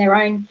defining their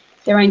own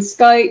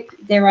scope,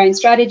 their own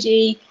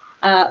strategy,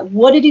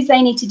 what it is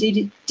they need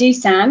to do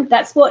SAM.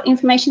 That's what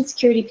information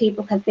security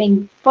people have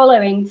been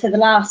following for the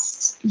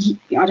last,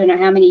 I don't know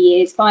how many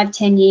years,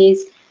 5-10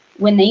 years,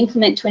 when they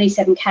implement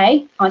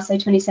 27K,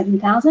 ISO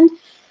 27000.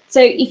 So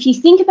if you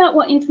think about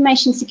what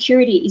information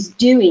security is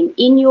doing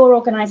in your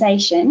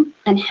organisation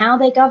and how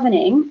they're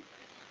governing,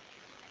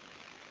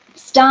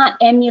 start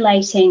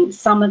emulating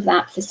some of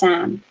that for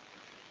SAM,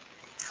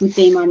 would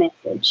be my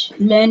message.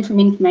 Learn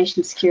from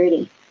information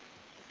security.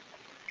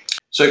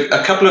 So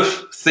a couple of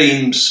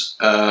themes,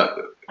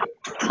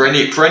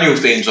 perennial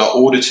themes, are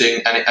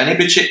auditing and in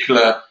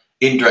particular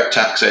indirect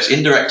access.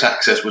 Indirect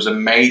access was a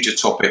major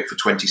topic for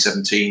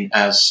 2017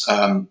 as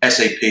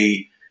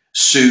SAP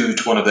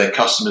sued one of their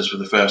customers for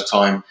the first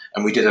time,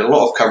 and we did a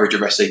lot of coverage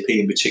of SAP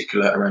in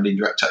particular around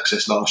indirect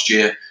access last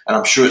year, and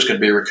I'm sure it's going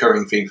to be a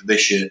recurring theme for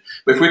this year.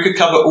 But if we could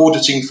cover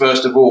auditing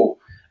first of all,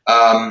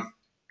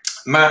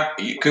 Matt,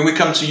 can we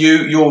come to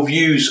you? Your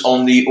views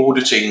on the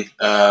auditing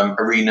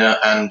arena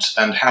and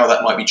how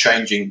that might be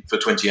changing for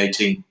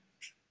 2018?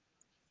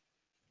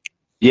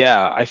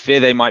 Yeah, I fear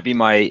they might be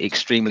my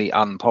extremely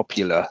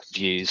unpopular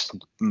views,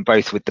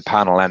 both with the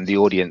panel and the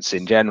audience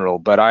in general.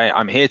 But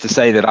I'm here to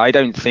say that I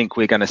don't think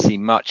we're going to see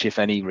much, if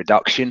any,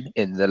 reduction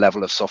in the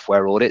level of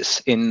software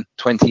audits in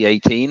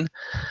 2018.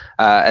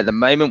 At the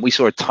moment, we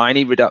saw a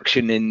tiny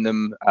reduction in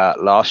them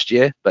last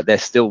year, but they're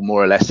still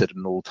more or less at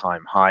an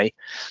all-time high.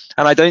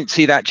 And I don't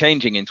see that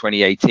changing in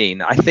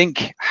 2018. I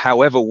think,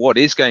 however, what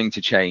is going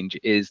to change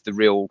is the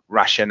real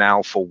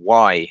rationale for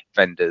why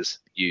vendors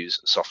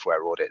use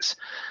software audits.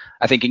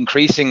 I think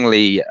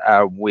increasingly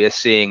we're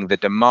seeing the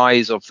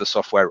demise of the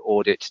software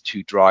audit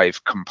to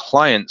drive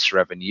compliance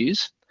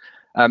revenues.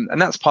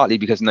 And that's partly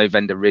because no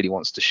vendor really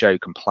wants to show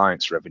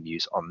compliance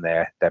revenues on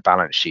their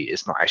balance sheet.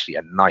 It's not actually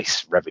a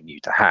nice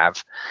revenue to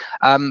have.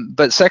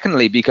 But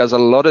secondly, because a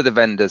lot of the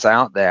vendors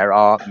out there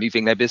are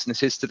moving their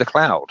businesses to the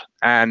cloud.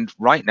 And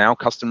right now,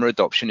 customer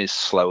adoption is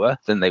slower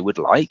than they would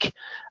like.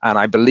 And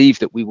I believe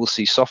that we will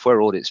see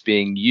software audits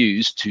being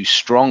used to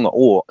strong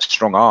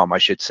arm, I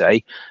should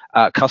say,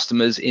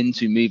 customers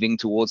into moving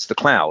towards the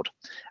cloud.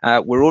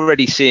 We're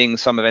already seeing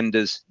some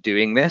vendors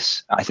doing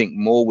this. I think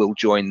more will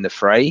join the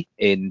fray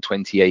in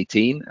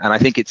 2018. And I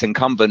think it's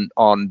incumbent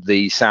on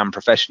the SAM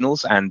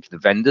professionals and the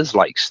vendors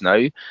like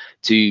Snow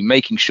to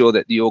making sure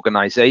that the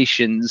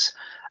organizations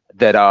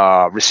that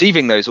are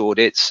receiving those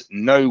audits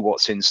know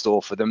what's in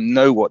store for them,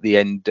 know what the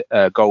end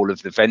goal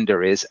of the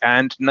vendor is,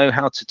 and know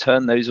how to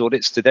turn those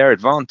audits to their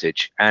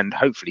advantage and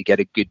hopefully get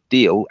a good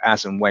deal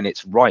as and when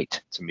it's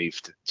right to move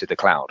to the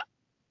cloud.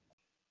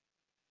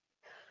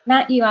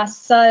 Matt, you are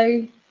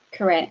so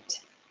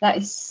correct. That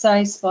is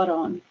so spot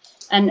on.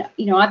 And,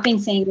 you know, I've been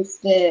seeing this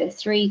for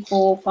 3,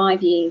 4,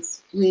 5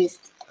 years with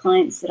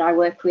clients that I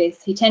work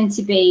with who tend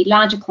to be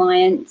larger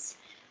clients,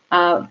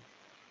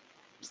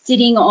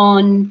 sitting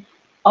on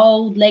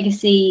old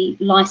legacy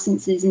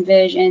licenses and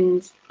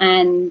versions,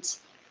 and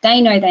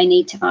they know they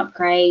need to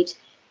upgrade.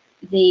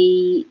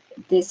 The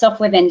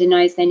software vendor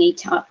knows they need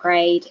to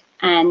upgrade,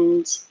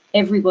 and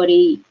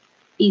everybody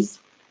is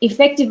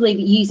effectively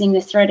using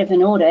the threat of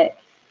an audit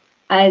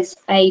as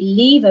a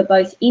lever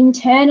both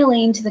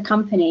internally into the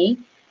company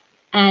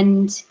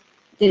and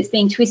that's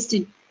being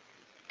twisted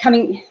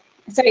coming.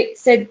 So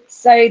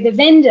the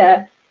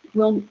vendor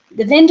and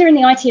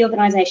the IT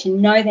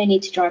organization know they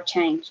need to drive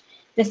change.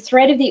 The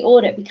threat of the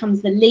audit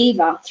becomes the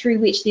lever through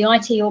which the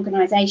IT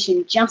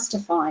organization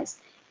justifies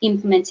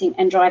implementing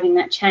and driving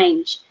that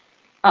change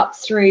up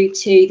through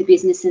to the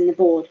business and the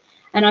board.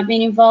 And I've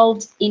been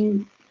involved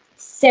in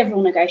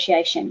several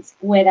negotiations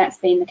where that's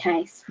been the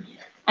case.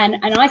 And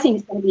I think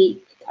it's going to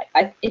be,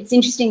 it's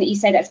interesting that you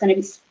say that's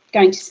going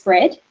to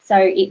spread. So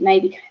it may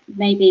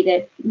be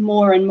that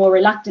more and more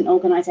reluctant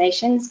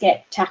organisations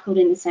get tackled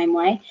in the same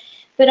way.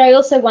 But I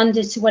also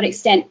wonder to what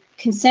extent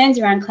concerns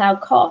around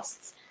cloud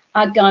costs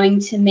are going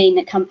to mean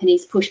that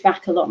companies push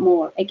back a lot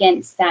more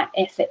against that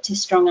effort to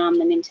strong arm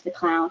them into the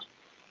cloud.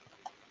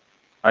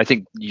 I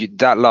think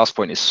that last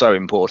point is so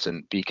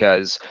important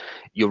because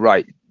you're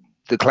right.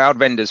 The cloud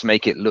vendors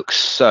make it look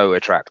so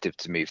attractive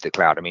to move to the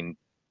cloud. I mean,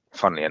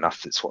 funnily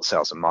enough, it's what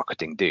sales and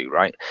marketing do,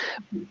 right?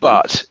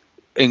 But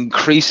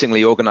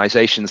increasingly,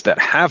 organizations that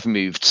have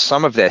moved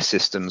some of their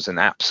systems and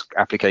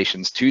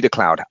applications to the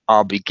cloud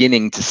are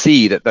beginning to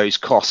see that those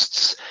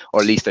costs, or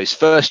at least those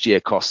first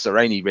year costs, are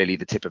only really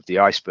the tip of the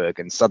iceberg,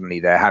 and suddenly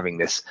they're having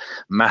this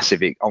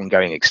massive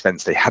ongoing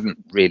expense they hadn't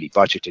really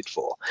budgeted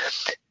for.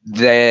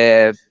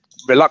 They're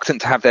reluctant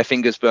to have their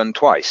fingers burned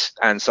twice,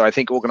 and so I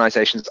think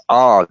organizations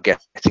are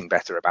getting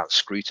better about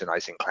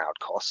scrutinizing cloud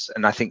costs,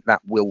 and I think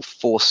that will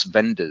force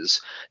vendors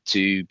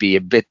to be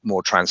a bit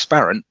more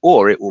transparent,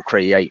 or it will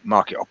create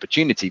market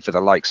opportunity for the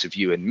likes of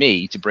you and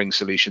me to bring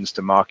solutions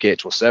to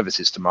market or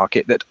services to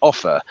market that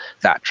offer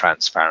that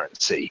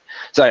transparency.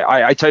 So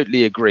I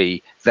totally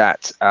agree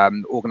that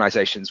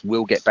organizations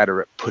will get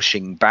better at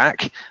pushing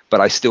back, but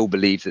I still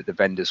believe that the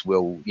vendors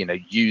will,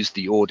 use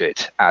the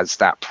audit as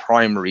that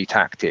primary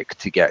tactic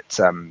to get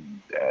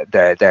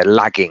their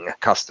lagging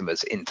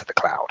customers into the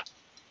cloud.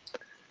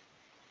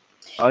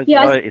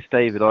 It's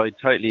David. I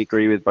totally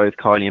agree with both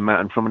Kylie and Matt.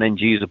 And from an end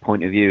user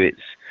point of view,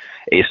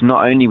 it's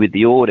not only with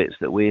the audits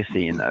that we're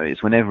seeing though.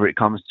 It's whenever it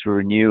comes to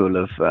renewal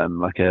of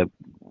like a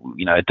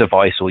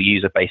device or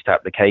user-based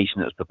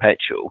application that's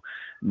perpetual.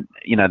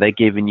 They're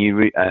giving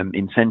you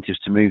incentives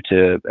to move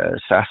to a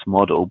SaaS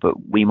model, but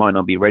we might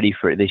not be ready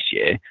for it this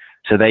year.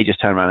 So they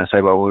just turn around and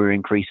say, well, we're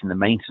increasing the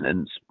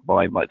maintenance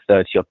by like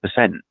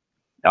 30%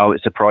 Oh,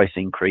 it's a price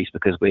increase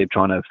because we're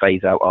trying to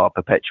phase out our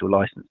perpetual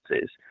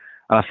licenses.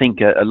 I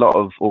think a lot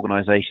of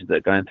organisations that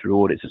are going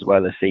through audits as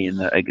well are seeing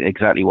that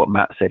exactly what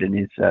Matt said in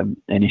his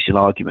initial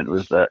argument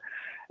was that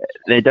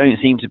they don't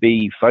seem to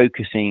be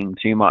focusing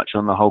too much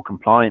on the whole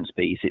compliance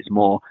piece. It's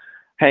more,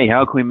 hey,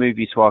 how can we move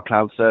you to our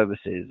cloud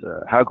services?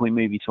 How can we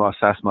move you to our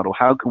SaaS model?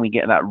 How can we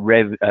get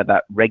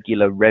that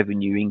regular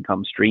revenue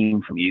income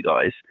stream from you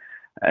guys?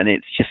 And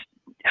it's just,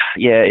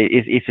 yeah,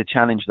 it's a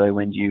challenge though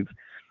when you've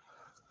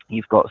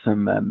you've got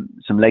some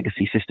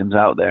legacy systems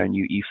out there, and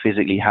you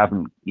physically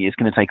haven't. It's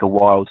going to take a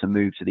while to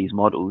move to these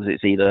models.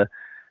 It's either,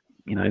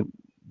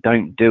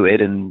 don't do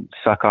it and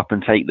suck up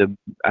and take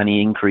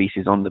any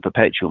increases on the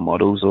perpetual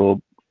models,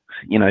 or,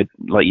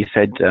 like you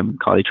said,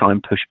 Kylie, try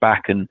and push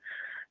back and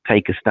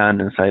take a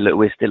stand and say, look,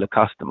 we're still a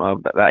customer.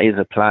 That is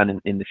a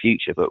plan in the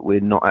future, but we're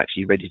not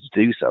actually ready to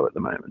do so at the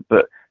moment.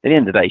 But at the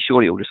end of the day,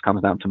 surely it all just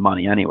comes down to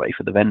money anyway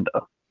for the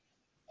vendor.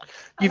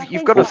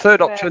 You've got a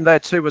third option there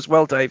too as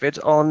well, David,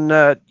 on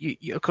of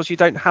course you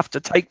don't have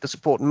to take the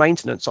support and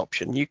maintenance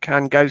option. You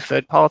can go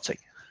third party.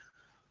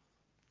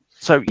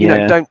 So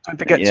don't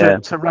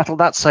forget to rattle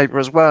that saber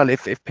as well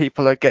if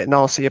people are getting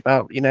arsy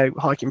about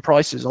hiking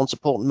prices on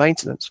support and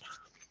maintenance.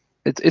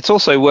 It's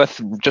also worth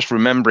just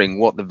remembering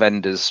what the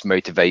vendor's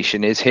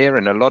motivation is here.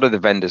 And a lot of the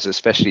vendors,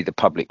 especially the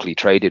publicly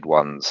traded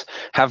ones,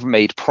 have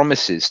made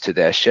promises to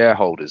their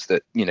shareholders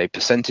that,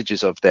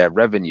 percentages of their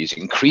revenues,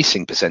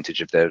 increasing percentage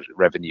of their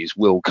revenues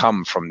will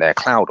come from their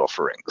cloud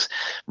offerings.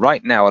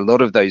 Right now, a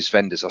lot of those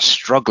vendors are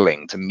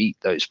struggling to meet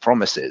those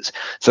promises.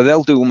 So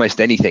they'll do almost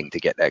anything to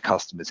get their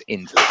customers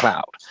into the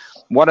cloud.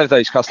 One of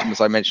those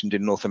customers I mentioned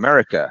in North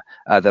America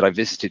that I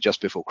visited just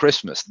before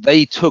Christmas,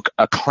 they took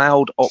a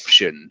cloud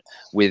option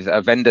with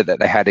a vendor that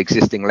they had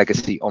existing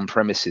legacy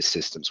on-premises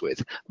systems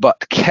with,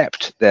 but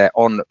kept their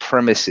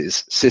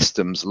on-premises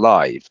systems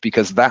live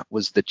because that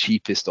was the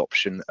cheapest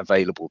option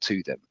available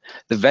to them.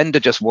 The vendor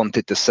just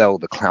wanted to sell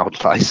the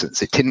cloud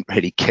license. It didn't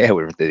really care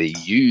whether they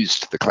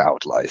used the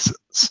cloud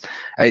license.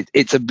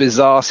 It's a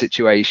bizarre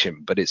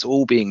situation, but it's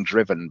all being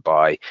driven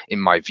by, in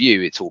my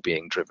view, it's all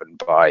being driven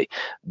by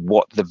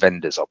what the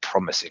vendors are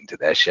promising to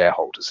their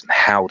shareholders and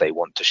how they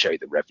want to show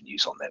the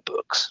revenues on their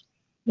books.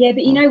 Yeah,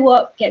 but you know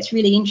what gets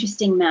really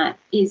interesting, Matt,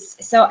 is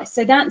so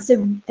that's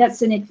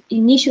an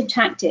initial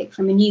tactic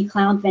from a new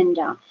cloud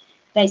vendor.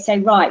 They say,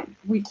 right,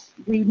 we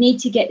need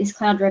to get this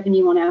cloud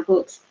revenue on our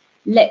books.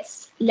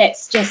 Let's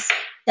just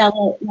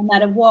sell it no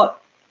matter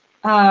what.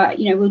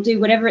 We'll do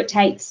whatever it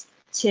takes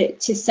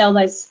to sell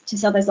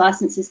those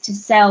licenses, to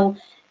sell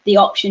the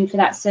option for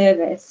that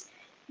service.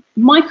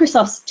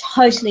 Microsoft's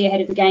totally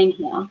ahead of the game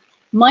here.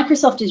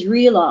 Microsoft has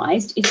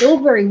realized it's all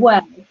very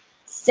well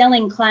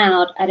selling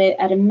cloud at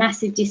a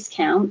massive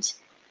discount.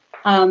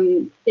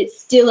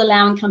 It's still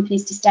allowing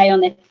companies to stay on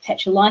their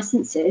perpetual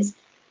licenses,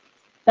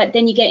 but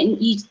then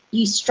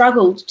you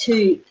struggled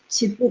to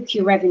book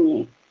your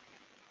revenue.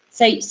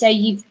 So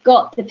you've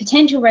got the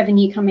potential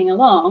revenue coming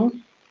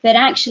along, but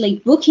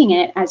actually booking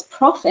it as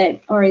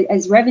profit or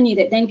as revenue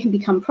that then can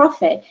become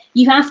profit,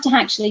 you have to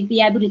actually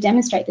be able to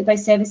demonstrate that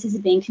those services are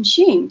being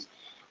consumed.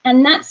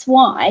 And that's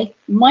why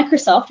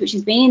Microsoft, which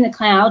has been in the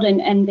cloud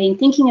and been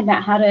thinking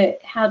about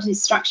how to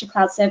structure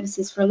cloud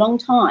services for a long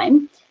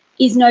time,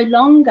 is no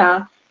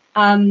longer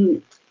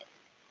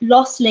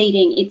loss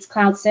leading its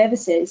cloud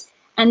services,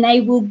 and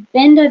they will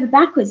bend over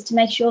backwards to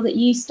make sure that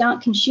you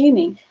start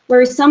consuming.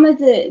 Whereas some of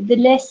the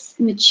less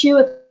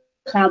mature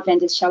cloud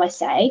vendors, shall I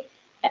say,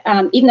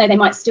 even though they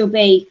might still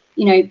be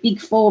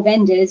big four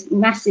vendors,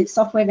 massive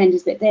software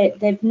vendors, but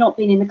they've not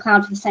been in the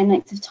cloud for the same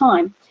length of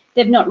time,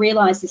 they've not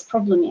realized this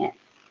problem yet.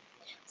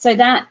 So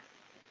the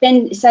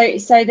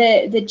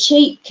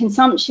cheap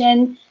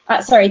consumption,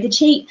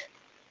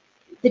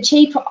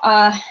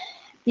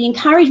 the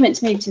encouragement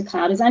to move to the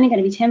cloud is only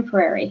going to be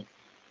temporary.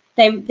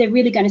 They're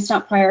really going to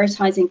start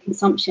prioritizing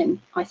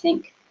consumption, I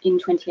think, in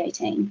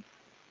 2018.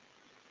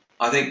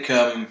 I think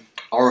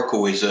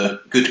Oracle is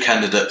a good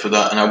candidate for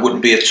that, and I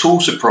wouldn't be at all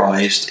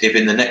surprised if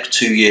in the next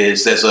 2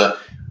 years there's a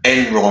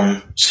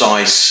Enron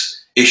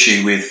size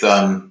issue with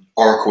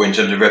Oracle in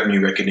terms of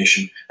revenue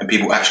recognition and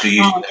people actually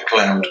using their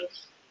cloud.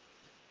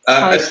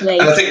 And I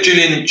think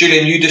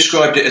Gillian, you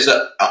described it as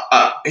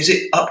is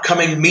it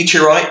upcoming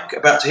meteorite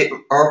about to hit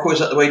Oracle? Is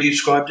that the way you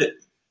described it?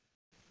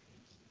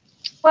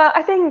 Well,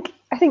 I think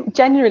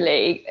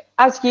generally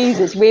as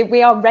users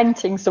we are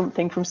renting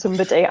something from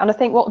somebody, and I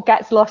think what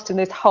gets lost in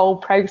this whole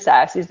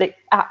process is that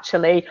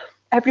actually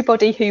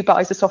everybody who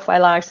buys a software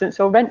license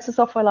or rents a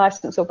software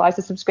license or buys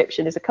a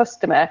subscription is a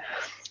customer.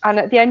 And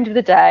at the end of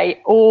the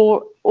day,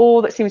 all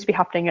that seems to be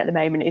happening at the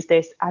moment is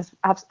this, as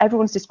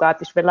everyone's described,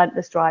 this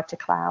relentless drive to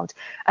cloud.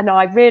 And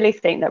I really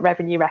think that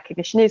revenue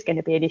recognition is going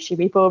to be an issue.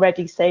 We've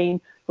already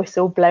seen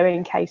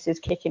whistleblowing cases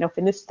kicking off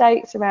in the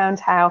States around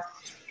how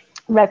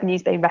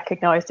revenue's being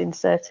recognised in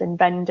certain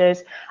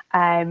vendors.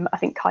 I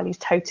think Kylie's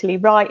totally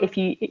right.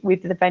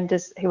 With the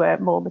vendors who are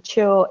more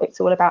mature, it's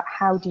all about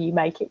how do you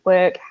make it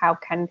work? How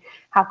can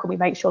we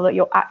make sure that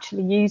you're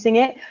actually using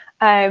it?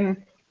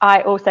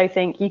 I also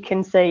think you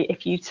can see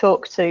if you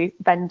talk to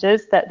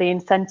vendors that the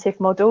incentive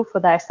model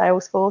for their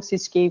sales force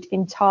is skewed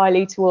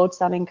entirely towards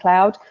selling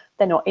cloud.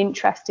 They're not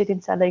interested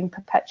in selling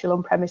perpetual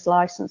on-premise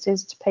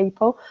licenses to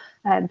people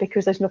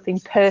because there's nothing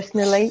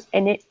personally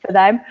in it for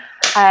them.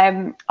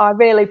 I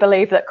really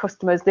believe that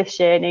customers this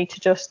year need to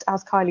just,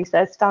 as Kylie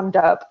says, stand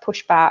up,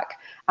 push back,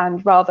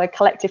 and rather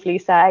collectively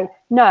say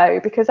no,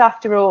 because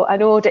after all,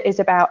 an audit is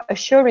about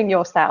assuring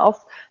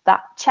yourself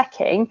that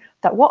checking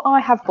that what I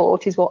have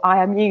bought is what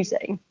I am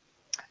using.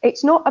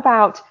 It's not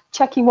about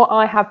checking what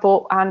I have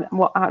bought and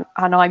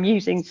I'm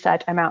using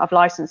said amount of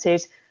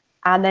licenses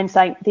and then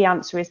saying the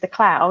answer is the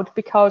cloud,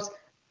 because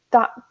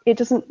that it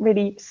doesn't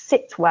really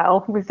sit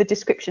well with the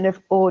description of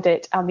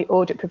audit and the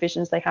audit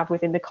provisions they have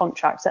within the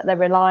contracts that they're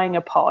relying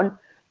upon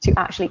to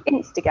actually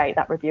instigate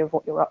that review of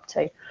what you're up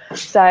to.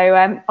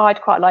 So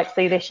I'd quite like to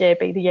see this year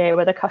be the year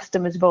where the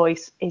customer's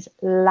voice is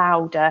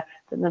louder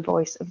than the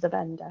voice of the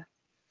vendor.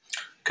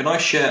 Can I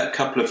share a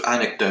couple of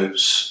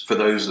anecdotes for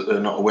those that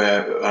are not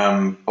aware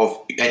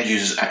of end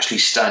users actually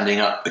standing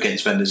up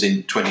against vendors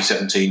in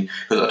 2017?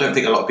 Because I don't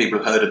think a lot of people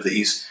have heard of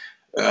these.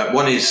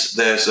 One is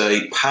there's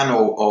a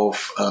panel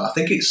of, I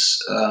think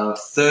it's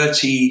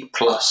 30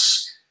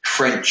 plus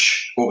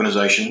French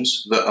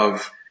organisations that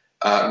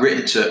have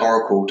written to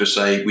Oracle to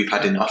say we've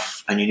had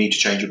enough and you need to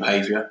change your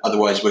behaviour,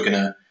 otherwise we're going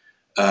to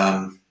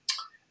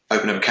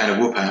open up a can of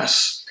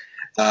whoop-ass.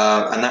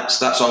 And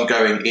that's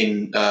ongoing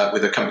in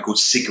with a company called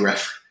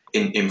Sigref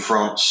in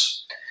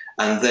France.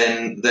 And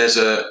then there's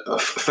a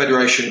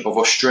federation of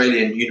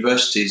Australian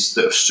universities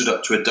that have stood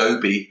up to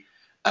Adobe,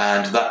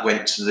 and that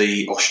went to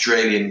the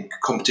Australian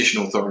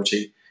Competition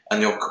Authority.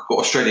 And the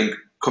Australian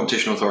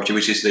Competition Authority,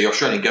 which is the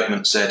Australian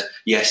government, said,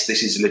 yes,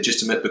 this is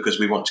legitimate because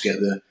we want to get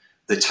the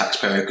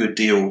taxpayer a good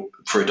deal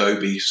for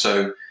Adobe.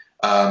 So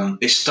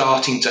it's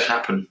starting to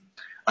happen.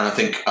 And I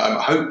think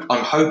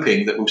I'm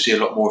hoping that we'll see a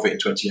lot more of it in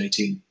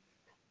 2018.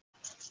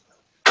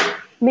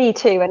 Me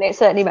too, and it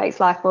certainly makes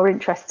life more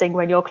interesting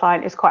when your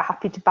client is quite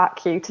happy to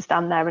back you to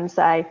stand there and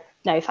say,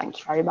 no, thank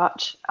you very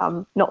much.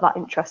 I'm not that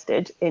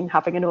interested in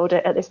having an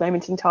audit at this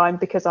moment in time,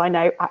 because I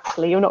know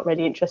actually you're not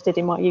really interested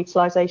in my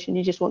utilisation.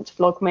 You just want to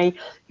flog me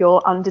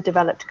your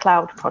underdeveloped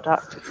cloud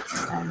product.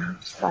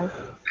 So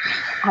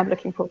I'm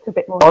looking forward to a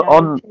bit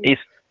more.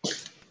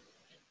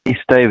 It's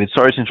David.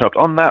 Sorry to interrupt.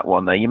 On that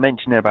one, though, you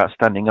mentioned there about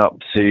standing up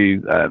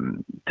to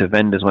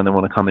vendors when they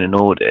want to come in and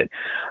audit.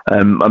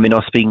 I mean, I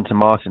was speaking to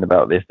Martin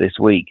about this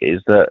week.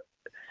 Is that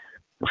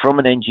from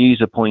an end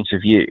user point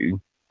of view?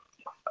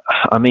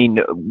 I mean,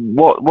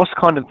 what's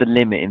kind of the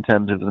limit in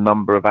terms of the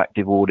number of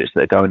active audits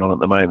that are going on at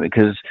the moment?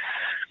 Because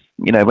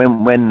you know,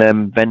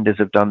 when vendors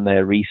have done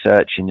their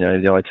research and, you know,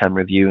 the ITAM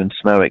review and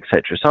SMO,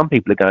 etc., some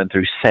people are going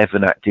through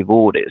 7 active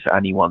audits at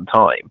any one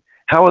time.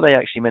 How are they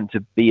actually meant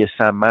to be a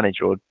SAM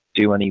manager or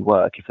do any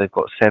work if they've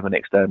got 7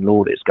 external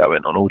audits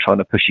going on, all trying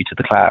to push you to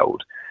the cloud?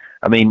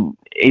 I mean,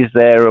 is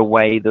there a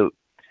way that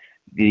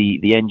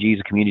the end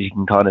user community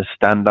can kind of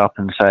stand up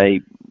and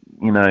say,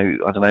 you know,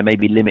 I don't know,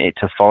 maybe limit it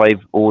to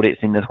 5 audits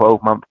in the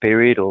 12-month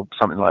period or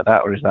something like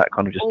that, or is that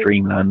kind of just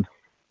dreamland?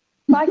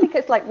 I think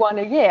it's like 1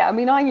 a year. I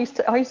mean, I used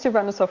to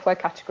run a software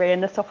category,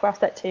 and the software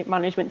asset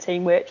management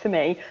team worked for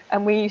me,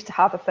 and we used to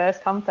have a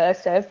first come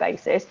first serve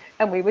basis,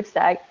 and we would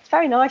say, it's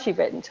very nice you've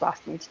written to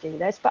ask me to do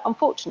this, but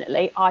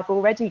unfortunately I've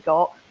already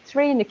got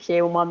 3 in the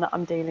queue and 1 that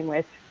I'm dealing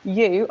with.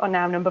 You are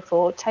now number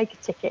 4, take a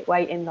ticket,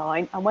 wait in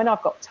line, and when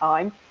I've got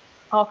time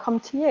I'll come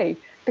to you.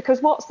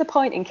 Because what's the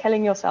point in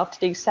killing yourself to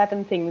do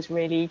 7 things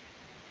really,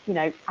 you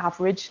know,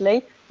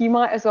 averagely? You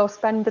might as well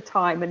spend the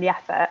time and the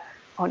effort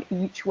on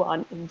each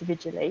one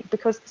individually,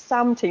 because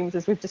SAM teams,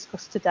 as we've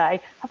discussed today,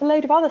 have a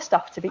load of other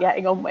stuff to be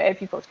getting on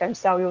with. You've got to go and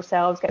sell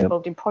yourselves, get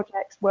involved in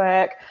projects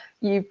work.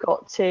 You've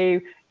got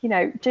to, you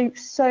know, do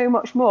so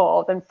much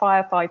more than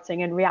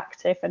firefighting and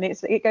reactive. And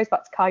it goes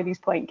back to Kylie's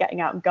point,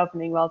 getting out and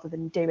governing rather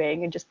than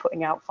doing and just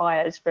putting out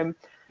fires from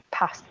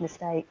past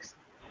mistakes.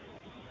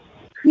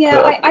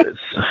 Yeah, I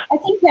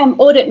think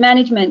audit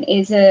management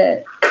is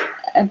a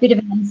bit of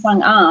an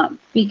unsung art,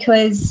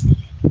 because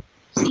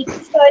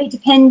it's so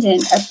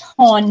dependent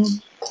upon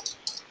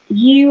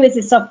you as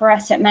a software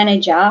asset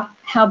manager,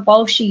 how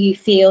bolshy you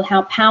feel,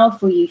 how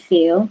powerful you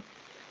feel,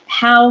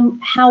 how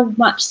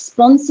much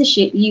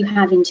sponsorship you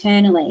have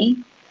internally,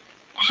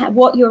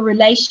 what your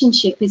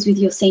relationship is with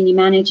your senior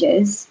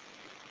managers.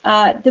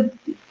 The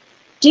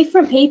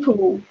different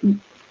people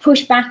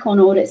push back on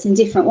audits in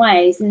different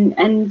ways,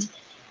 and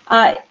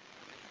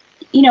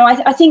you know,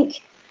 I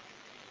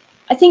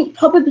think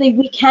probably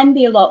we can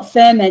be a lot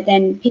firmer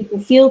than people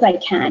feel they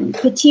can,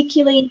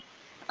 particularly,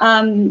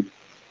 you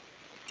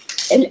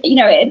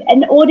know,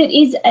 an audit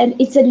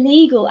it's a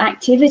legal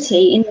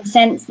activity in the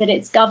sense that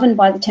it's governed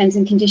by the terms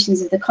and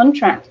conditions of the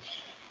contract.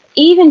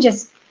 Even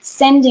just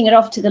sending it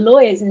off to the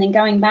lawyers and then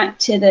going back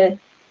to the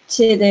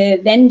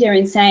vendor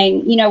and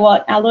saying, you know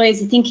what, our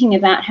lawyers are thinking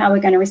about how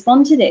we're going to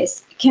respond to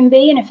this, can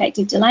be an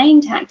effective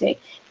delaying tactic.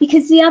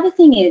 Because the other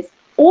thing is,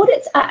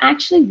 audits are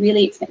actually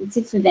really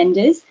expensive for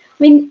vendors.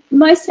 I mean,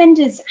 most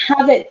vendors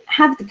have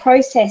the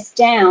process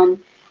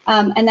down,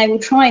 and they will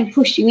try and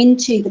push you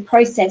into the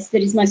process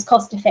that is most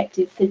cost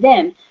effective for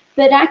them.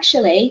 But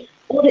actually,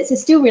 audits are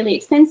still really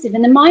expensive.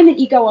 And the moment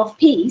you go off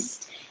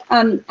piste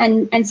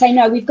and say,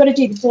 no, we've got to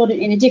do this audit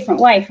in a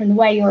different way from the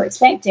way you're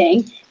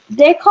expecting,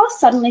 their costs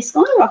suddenly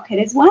skyrocket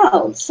as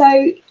well. So,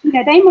 you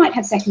know, they might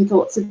have second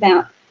thoughts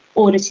about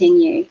auditing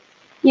you.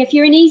 Yeah, if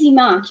you're an easy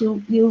mark,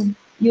 you'll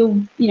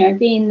you know,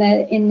 be in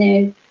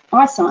the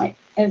eyesight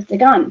of the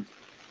gun.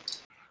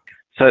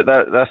 So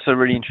that's a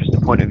really interesting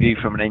point of view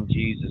from an end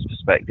user's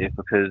perspective,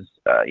 because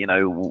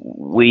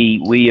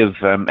we have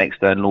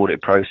external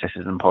audit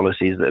processes and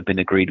policies that have been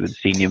agreed with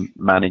senior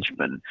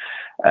management,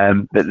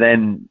 but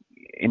then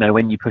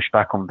when you push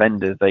back on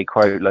vendors, they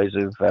quote loads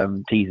of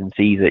T's and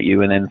C's at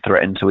you and then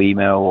threaten to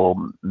email or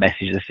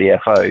message the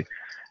CFO.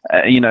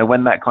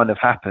 When that kind of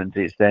happens,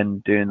 it's then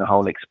doing the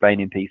whole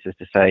explaining pieces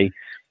to say,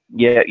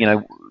 yeah,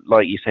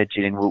 like you said,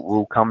 Gillian,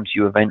 we'll come to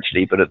you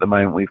eventually, but at the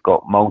moment we've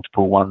got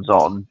multiple ones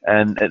on.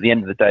 And at the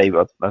end of the day,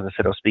 as I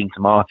said, I was speaking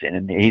to Martin,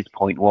 and his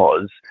point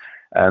was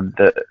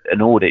that an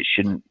audit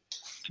shouldn't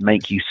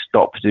make you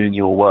stop doing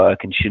your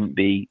work and shouldn't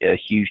be a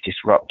huge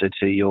disruptor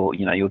to your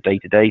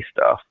day-to-day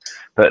stuff.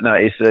 But no,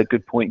 it's a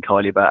good point,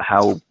 Kylie, about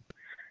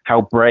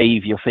how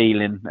brave you're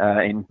feeling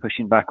in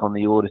pushing back on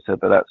the auditor.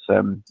 But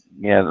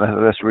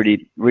that's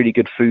really, really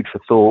good food for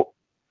thought.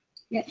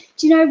 Yeah.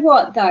 Do you know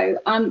what though?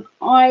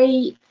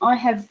 I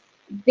have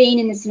been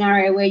in the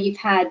scenario where you've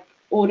had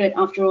audit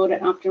after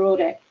audit after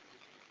audit,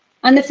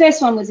 and the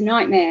first one was a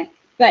nightmare.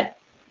 But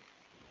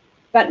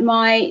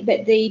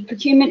the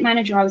procurement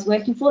manager I was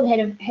working for, the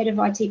head of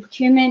IT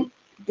procurement,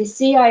 the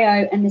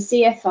CIO, and the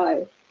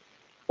CFO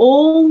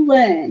all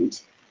learned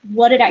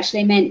what it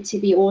actually meant to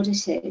be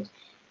audited,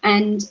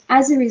 and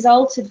as a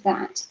result of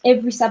that,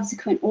 every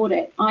subsequent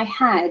audit I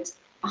had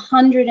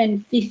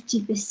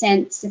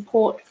 150%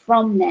 support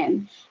from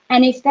them.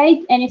 And if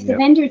the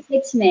vendor had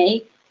said to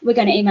me, we're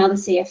going to email the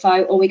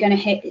CFO, or we're going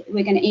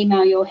to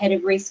email your head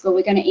of risk, or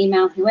we're going to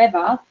email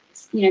whoever,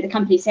 the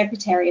company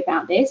secretary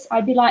about this,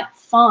 I'd be like,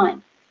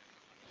 fine,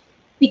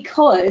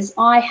 because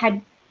I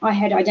had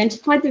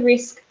identified the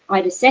risk,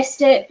 I'd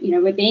assessed it.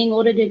 We're being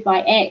audited by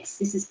X.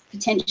 This is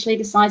potentially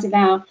the size of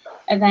our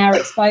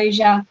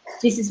exposure.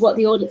 This is what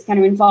the audit's going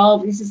to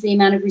involve. This is the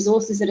amount of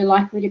resources that are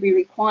likely to be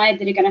required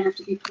that are going to have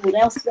to be pulled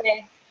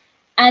elsewhere,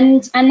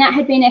 and that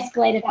had been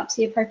escalated up to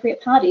the appropriate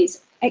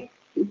parties. A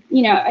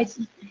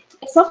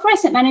software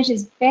asset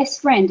manager's best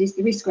friend is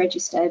the risk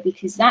register,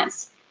 because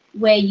that's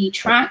where you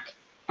track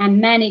and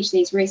manage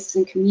these risks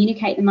and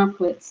communicate them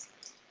upwards,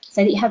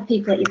 so that you have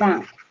people at your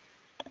back.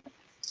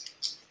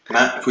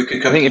 Matt, if we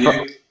could come to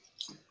you.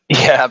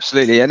 Yeah,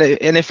 absolutely. And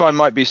if I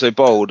might be so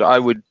bold, I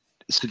would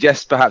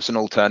suggest perhaps an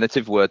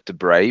alternative word to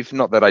brave.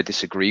 Not that I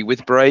disagree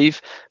with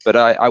brave, but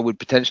I would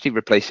potentially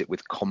replace it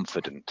with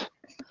confident.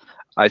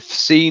 I've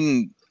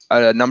seen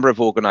a number of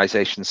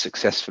organizations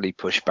successfully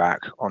push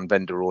back on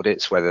vendor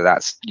audits, whether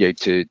that's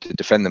to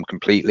defend them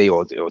completely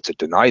or to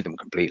deny them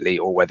completely,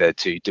 or whether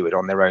to do it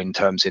on their own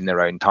terms in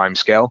their own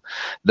timescale.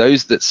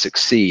 Those that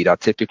succeed are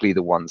typically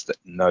the ones that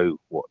know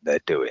what they're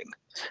doing.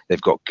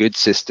 They've got good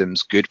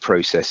systems, good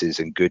processes,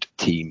 and good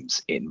teams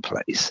in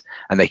place.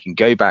 And they can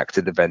go back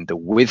to the vendor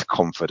with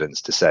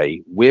confidence to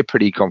say, we're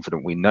pretty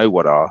confident we know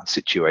what our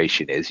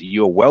situation is.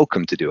 You're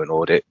welcome to do an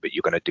audit, but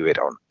you're going to do it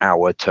on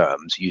our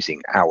terms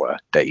using our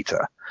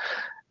data.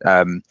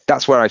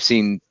 That's where I've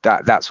seen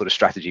that sort of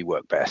strategy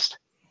work best.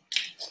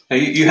 Now,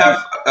 you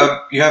have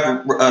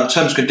terms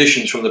and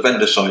conditions from the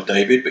vendor side,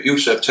 David, but you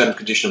also have terms and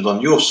conditions on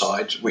your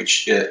side,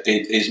 which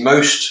is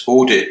most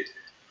audit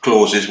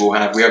clauses will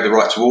have. We have the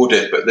right to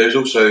audit, but there's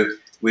also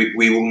we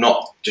will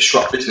not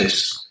disrupt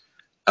business.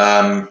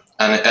 And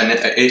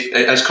if,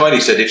 as Kylie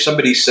said, if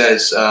somebody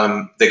says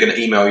they're going to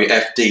email you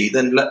FD,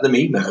 then let them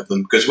email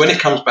them, because when it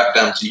comes back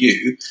down to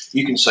you,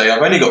 you can say,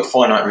 I've only got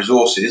finite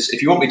resources.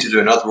 If you want me to do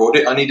another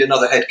audit, I need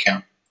another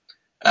headcount.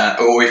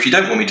 Or if you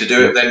don't want me to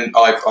do it, then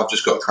I've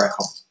just got to crack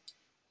on.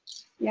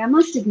 Yeah, I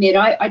must admit,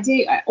 I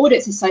do.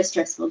 Audits are so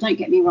stressful. Don't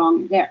get me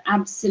wrong; they're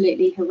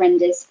absolutely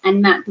horrendous.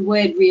 And Matt, the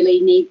word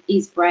really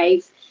is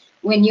brave.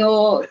 When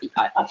you're,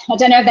 I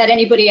don't know about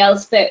anybody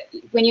else, but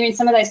when you're in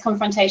some of those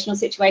confrontational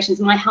situations,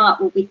 my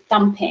heart will be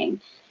thumping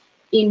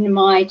in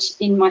my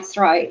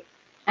throat.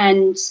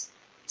 And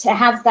to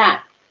have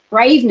that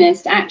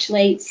braveness to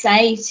actually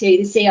say to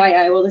the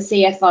CIO or the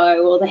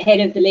CFO or the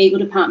head of the legal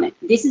department,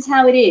 this is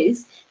how it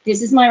is.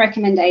 This is my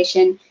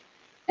recommendation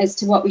as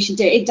to what we should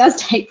do. It does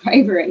take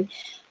bravery,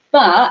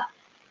 but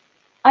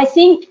I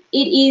think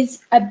it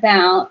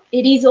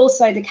is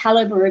also the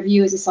caliber of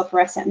you as a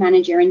software asset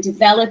manager and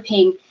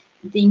developing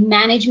the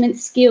management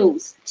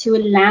skills to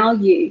allow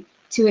you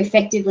to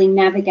effectively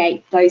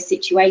navigate those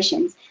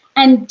situations.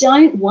 And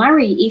don't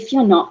worry if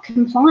you're not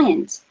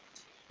compliant.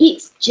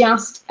 It's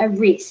just a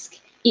risk.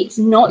 It's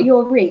not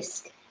your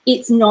risk.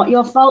 It's not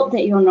your fault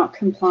that you're not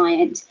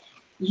compliant.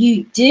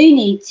 You do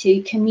need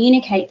to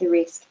communicate the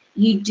risk.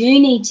 You do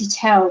need to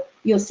tell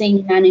your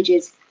senior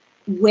managers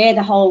where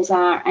the holes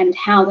are and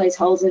how those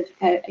holes are,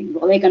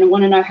 well, they're going to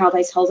want to know how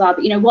those holes are,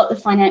 but what the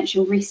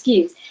financial risk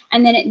is,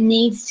 and then it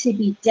needs to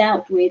be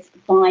dealt with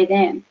by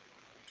them.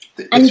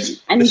 This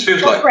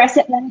feels like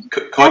asset managers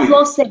have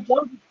lost their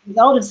job as a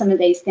result of some of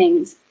these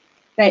things,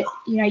 but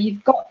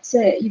you've got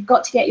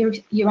to get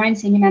your own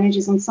senior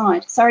managers on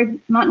side.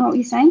 Sorry, Martin, what were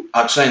you saying?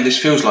 I'm saying this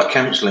feels like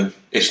counselling.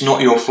 It's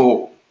not your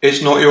fault.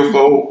 It's not your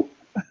fault.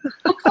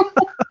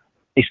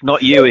 It's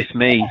not you, it's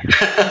me.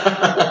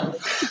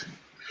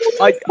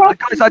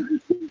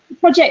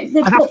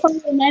 the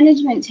portfolio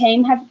management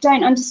team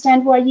don't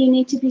understand why you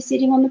need to be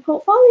sitting on the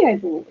portfolio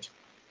board.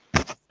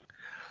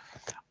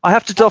 I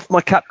have to doff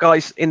my cap,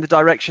 guys, in the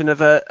direction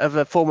of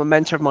a former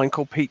mentor of mine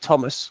called Pete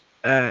Thomas,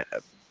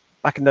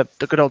 back in the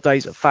good old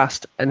days at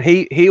Fast, and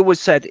he always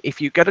said,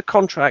 if you get a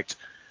contract,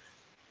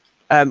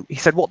 he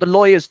said what the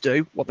lawyers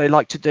do, what they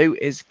like to do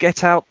is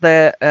get out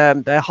their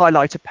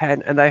highlighter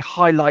pen and they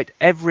highlight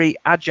every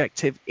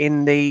adjective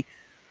in the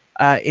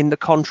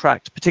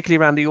contract,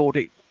 particularly around the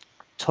audit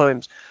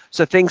terms.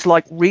 So things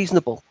like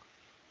reasonable,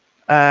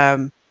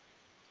 that's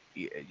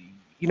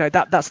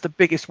the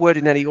biggest word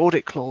in any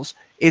audit clause,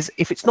 is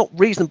if it's not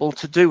reasonable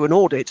to do an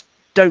audit,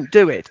 don't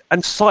do it,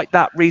 and cite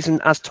that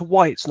reason as to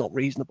why it's not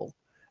reasonable.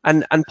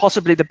 And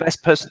possibly the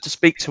best person to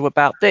speak to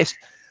about this,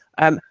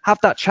 have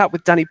that chat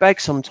with Danny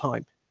Begg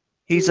sometime.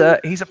 He's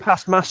a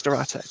past master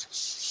at it.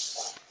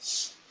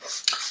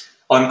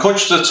 I'm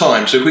conscious of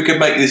time, so if we could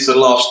make this the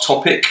last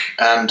topic,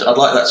 and I'd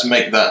like that to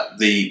make that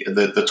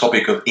the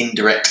topic of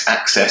indirect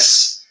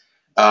access.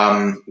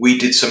 We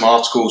did some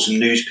articles and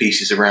news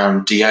pieces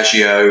around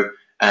Diageo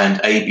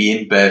and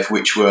AB InBev,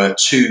 which were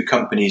two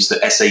companies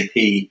that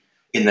SAP,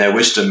 in their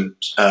wisdom,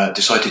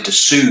 decided to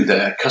sue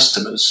their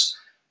customers.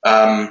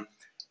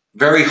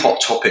 Very hot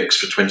topics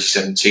for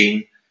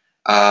 2017.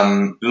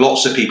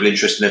 Lots of people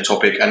interested in the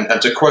topic, and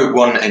to quote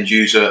one end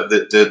user,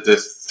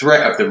 the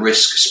threat of the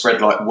risk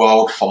spread like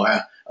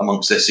wildfire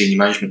amongst their senior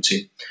management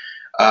team.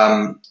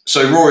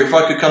 So Rory, if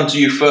I could come to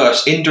you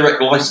first,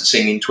 indirect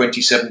licensing in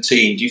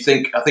 2017, do you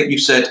think, I think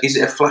you've said, is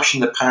it a flash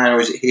in the pan or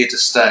is it here to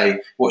stay?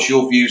 What's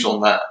your views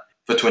on that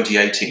for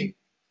 2018?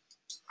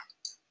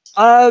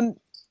 I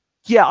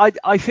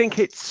think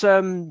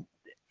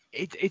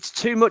it's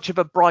too much of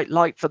a bright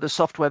light for the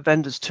software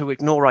vendors to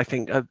ignore, I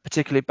think,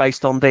 particularly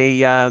based on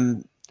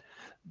the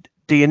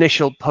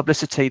initial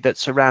publicity that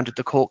surrounded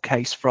the court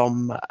case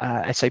from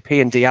SAP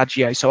and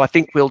Diageo. So I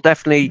think we'll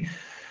definitely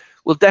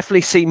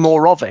see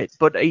more of it.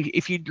 But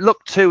if you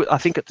look to, I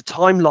think, at the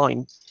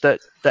timeline that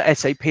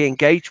SAP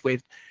engaged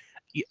with,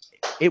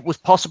 it was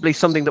possibly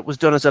something that was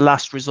done as a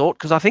last resort,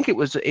 because I think it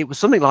was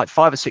something like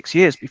 5 or 6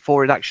 years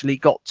before it actually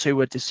got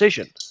to a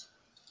decision.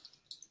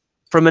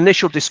 From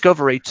initial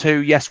discovery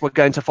to, yes, we're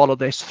going to follow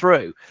this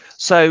through.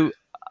 So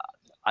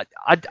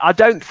I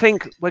don't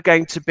think we're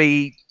going to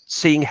be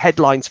seeing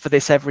headlines for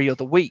this every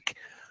other week,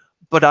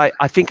 but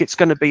I think it's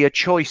going to be a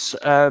choice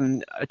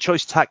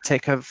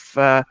tactic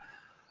of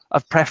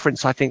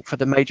preference, I think, for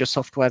the major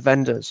software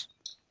vendors.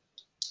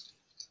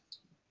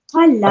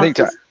 I love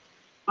this.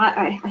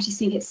 I just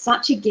think it's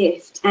such a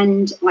gift,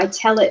 and I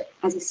tell it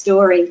as a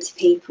story to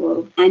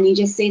people, and you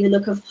just see the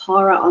look of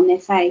horror on their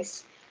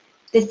face.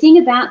 The thing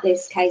about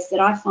this case that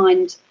I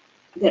find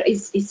that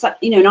is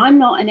and I'm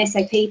not an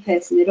SAP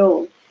person at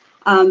all,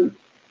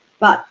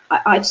 but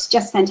it's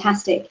just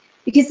fantastic,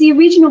 because the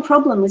original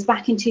problem was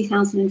back in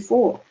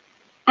 2004.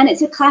 And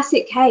it's a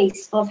classic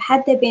case of,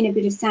 had there been a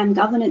bit of SAM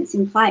governance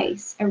in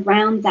place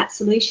around that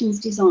solutions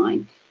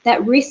design,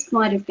 that risk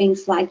might have been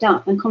flagged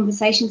up and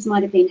conversations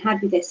might have been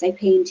had with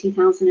SAP in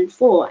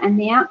 2004, and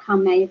the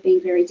outcome may have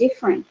been very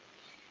different.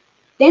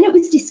 Then it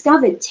was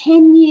discovered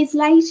 10 years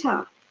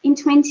later in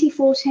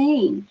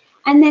 2014,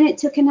 and then it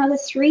took another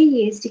 3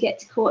 years to get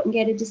to court and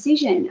get a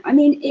decision. I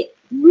mean, it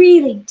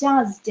really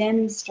does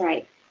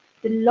demonstrate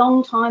the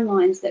long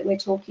timelines that we're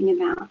talking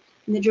about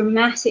and the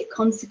dramatic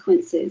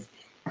consequences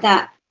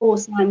that poor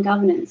SAM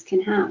governance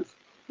can have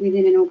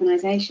within an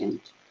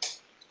organisation.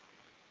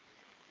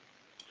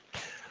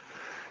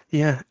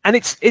 Yeah, and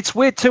it's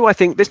weird too. I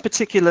think this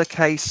particular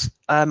case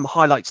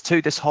highlights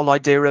too this whole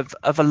idea of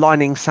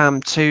aligning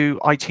SAM to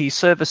IT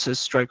services,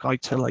 stroke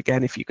ITIL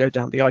again. If you go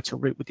down the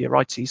ITIL route with your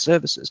IT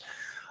services,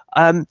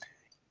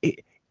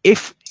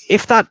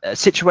 if that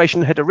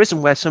situation had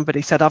arisen where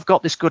somebody said, "I've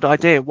got this good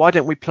idea, why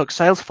don't we plug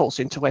Salesforce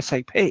into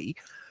SAP?"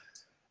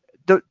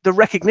 The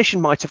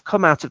recognition might have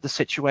come out of the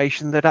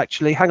situation that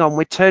actually, hang on,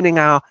 we're turning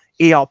our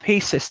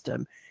ERP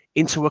system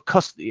into an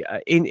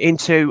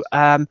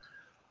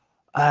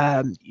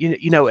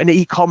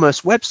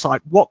e-commerce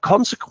website. What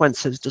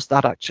consequences does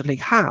that actually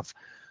have?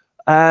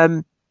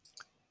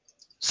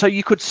 So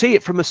you could see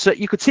it from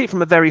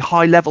a very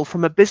high level,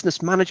 from a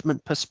business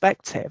management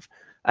perspective,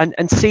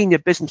 and senior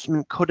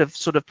businessmen could have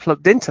sort of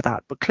plugged into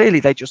that, but clearly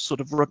they just sort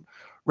of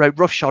rode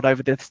roughshod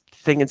over the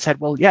thing and said,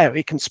 well, yeah,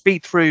 it can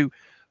speed through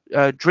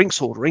drinks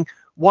ordering.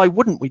 Why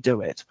wouldn't we do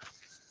it?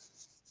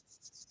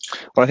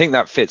 Well, I think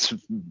that fits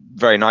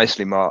very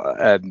nicely,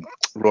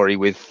 Rory,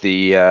 with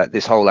the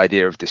this whole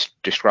idea of this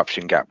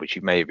disruption gap, which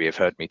you maybe have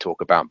heard me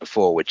talk about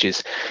before, which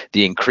is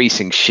the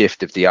increasing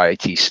shift of the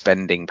IT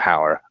spending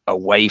power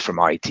away from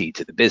IT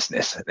to the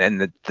business. And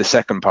then the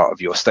second part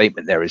of your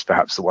statement there is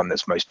perhaps the one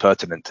that's most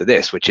pertinent to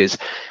this, which is,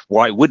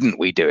 why wouldn't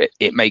we do it?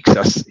 It makes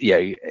us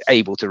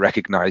able to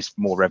recognize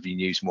more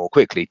revenues more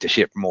quickly, to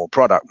ship more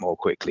product more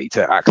quickly,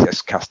 to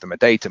access customer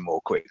data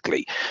more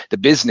quickly. The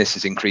business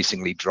is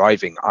increasingly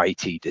driving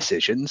IT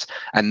decisions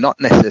and not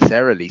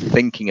necessarily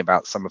thinking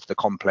about some of the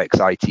complex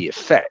IT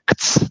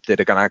effects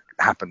that are going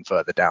to happen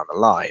further down the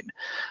line.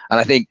 And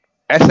I think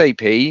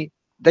SAP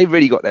they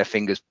really got their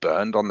fingers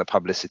burned on the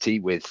publicity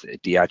with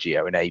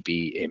Diageo and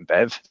AB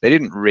InBev. They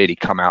didn't really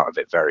come out of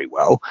it very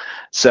well.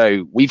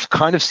 So we've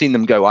kind of seen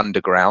them go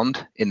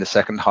underground in the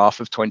second half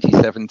of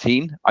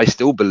 2017. I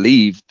still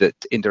believe that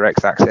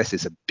indirect access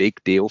is a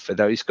big deal for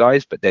those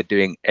guys, but they're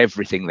doing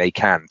everything they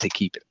can to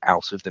keep it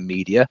out of the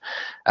media.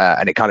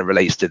 And it kind of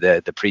relates to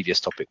the previous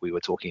topic we were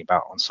talking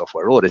about on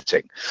software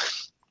auditing.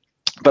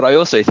 But I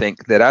also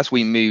think that as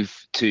we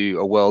move to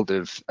a world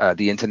of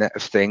the Internet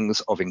of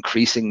Things, of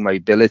increasing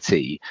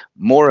mobility,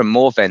 more and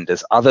more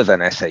vendors other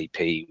than SAP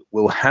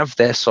will have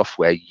their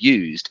software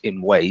used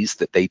in ways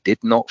that they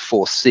did not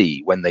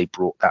foresee when they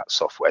brought that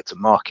software to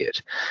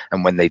market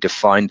and when they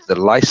defined the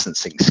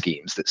licensing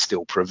schemes that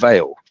still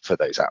prevail for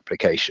those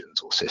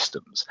applications or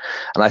systems.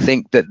 And I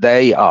think that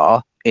they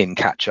are in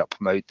catch-up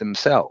mode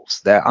themselves.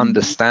 They're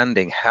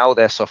understanding how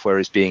their software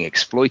is being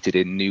exploited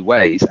in new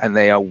ways, and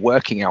they are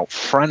working out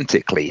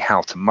frantically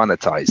how to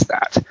monetize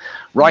that.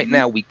 Right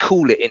now, we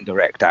call it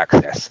indirect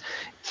access.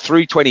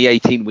 Through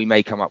 2018, we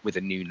may come up with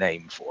a new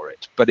name for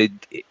it, but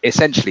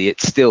essentially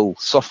it's still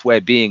software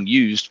being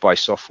used by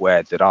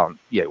software that aren't,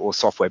 or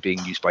software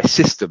being used by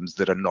systems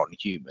that are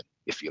non-human,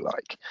 if you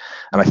like.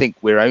 And I think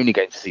we're only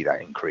going to see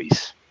that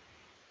increase.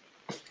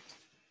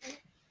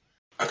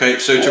 Okay,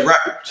 so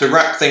to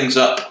wrap things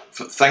up,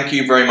 thank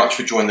you very much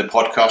for joining the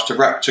podcast.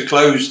 To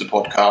close the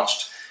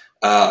podcast,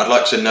 I'd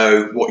like to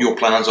know what your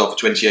plans are for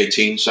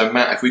 2018. So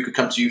Matt, if we could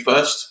come to you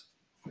first.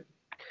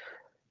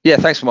 Yeah,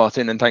 thanks,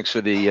 Martin, and thanks for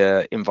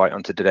the invite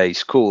onto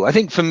today's call. I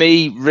think for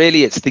me,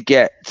 really, it's to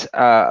get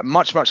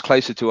much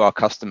closer to our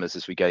customers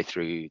as we go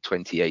through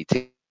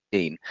 2018.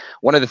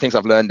 One of the things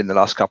I've learned in the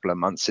last couple of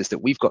months is that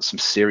we've got some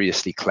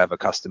seriously clever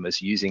customers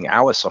using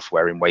our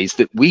software in ways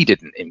that we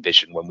didn't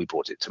envision when we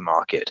brought it to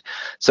market.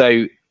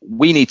 So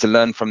we need to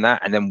learn from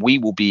that, and then we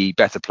will be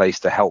better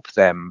placed to help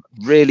them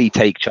really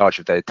take charge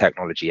of their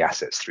technology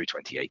assets through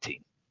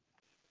 2018.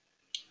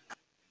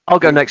 I'll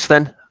go next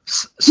then.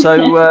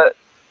 So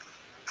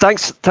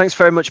thanks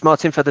very much,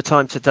 Martin, for the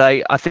time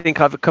today. I think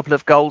I have a couple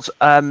of goals.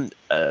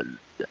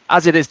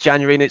 As it is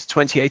January and it's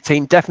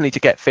 2018, definitely to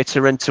get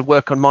fitter and to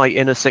work on my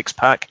inner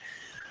six-pack.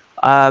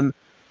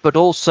 But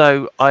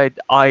also,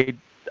 I'm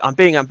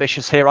being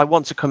ambitious here. I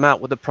want to come out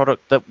with a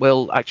product that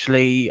will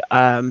actually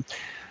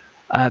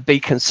be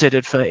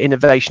considered for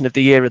Innovation of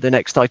the Year at the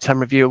next ITAM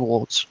Review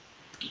Awards.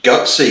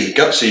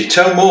 Gutsy.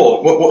 Tell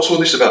more. What's all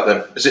this about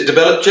then? Is it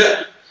developed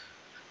yet?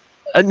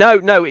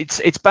 No,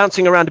 it's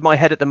bouncing around in my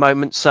head at the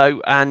moment.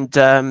 So and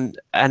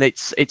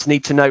it's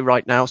need to know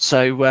right now.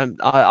 So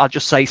I'll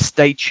just say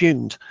stay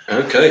tuned.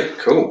 Okay,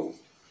 cool.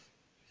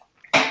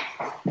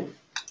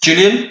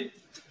 Gillian?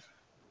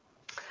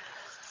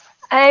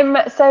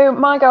 So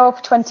my goal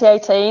for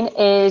 2018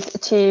 is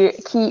to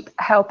keep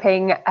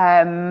helping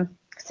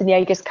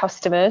Synega's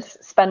customers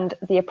spend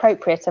the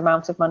appropriate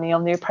amount of money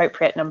on the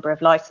appropriate number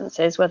of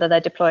licenses, whether they're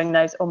deploying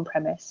those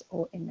on-premise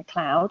or in the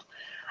cloud.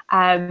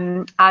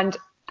 And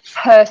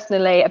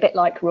personally, a bit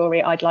like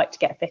Rory, I'd like to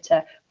get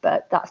fitter,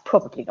 but that's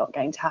probably not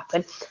going to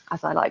happen,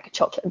 as I like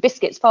chocolate and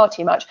biscuits far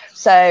too much.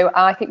 So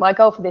I think my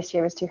goal for this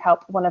year is to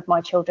help one of my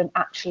children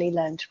actually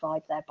learn to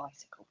ride their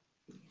bicycle.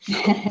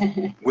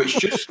 Which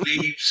just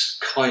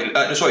leaves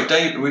Kylie.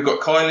 David. We've got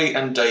Kylie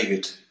and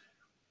David.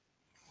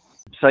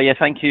 So yeah,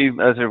 thank you,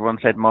 as everyone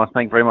said, Mark.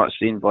 Thank you very much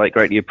for the invite.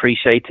 Greatly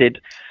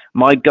appreciated.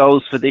 My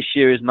goals for this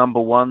year is,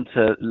 number one,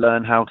 to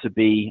learn how to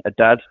be a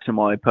dad to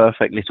my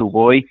perfect little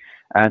boy,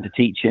 and to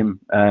teach him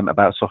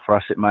about software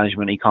asset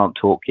management. He can't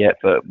talk yet,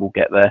 but we'll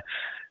get there.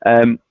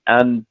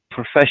 And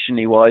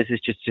professionally wise, is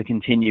just to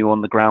continue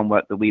on the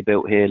groundwork that we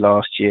built here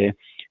last year,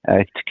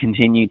 to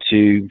continue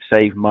to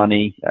save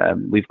money.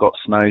 We've got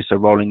Snow, so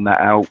rolling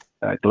that out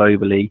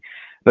globally,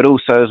 but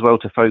also as well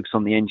to focus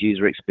on the end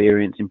user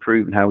experience,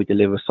 improving how we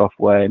deliver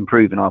software,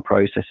 improving our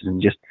processes,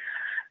 and just,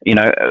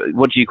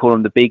 what do you call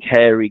them? The big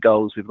hairy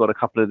goals. We've got a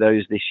couple of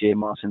those this year,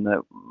 Martin,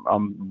 that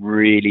I'm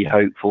really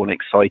hopeful and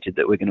excited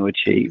that we're going to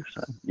achieve.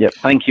 So, yeah,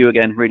 thank you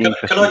again. Really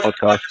interesting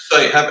podcast.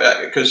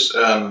 Because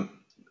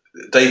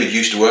David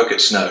used to work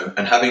at Snow,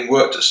 and having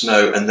worked at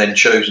Snow and then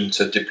chosen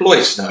to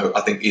deploy Snow,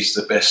 I think is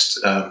the best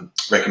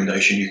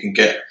recommendation you can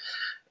get.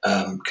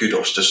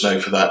 Kudos to Snow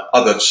for that.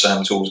 Other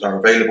SAM tools are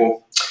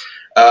available.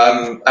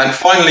 And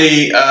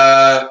finally,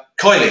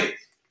 Kylie.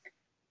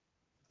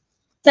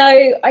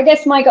 So I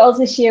guess my goals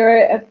this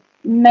year are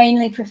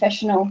mainly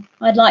professional.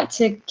 I'd like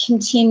to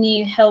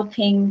continue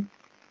helping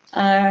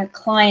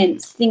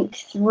clients think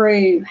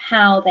through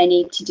how they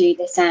need to do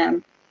the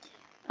SAM.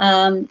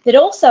 But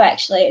also,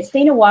 actually, it's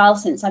been a while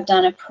since I've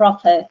done a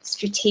proper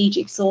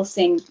strategic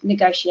sourcing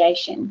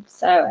negotiation.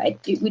 So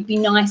it would be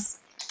nice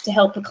to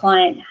help a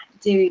client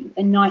do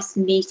a nice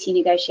meaty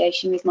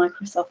negotiation with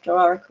Microsoft or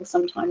Oracle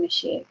sometime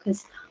this year,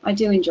 because I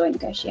do enjoy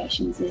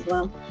negotiations as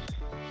well.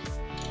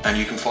 And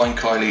you can find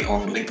Kylie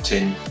on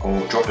LinkedIn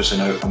or drop us a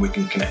note and we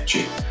can connect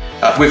you.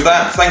 With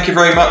that, thank you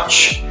very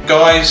much,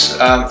 guys.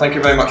 Thank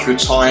you very much for your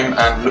time,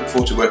 and look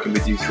forward to working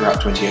with you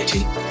throughout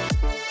 2018.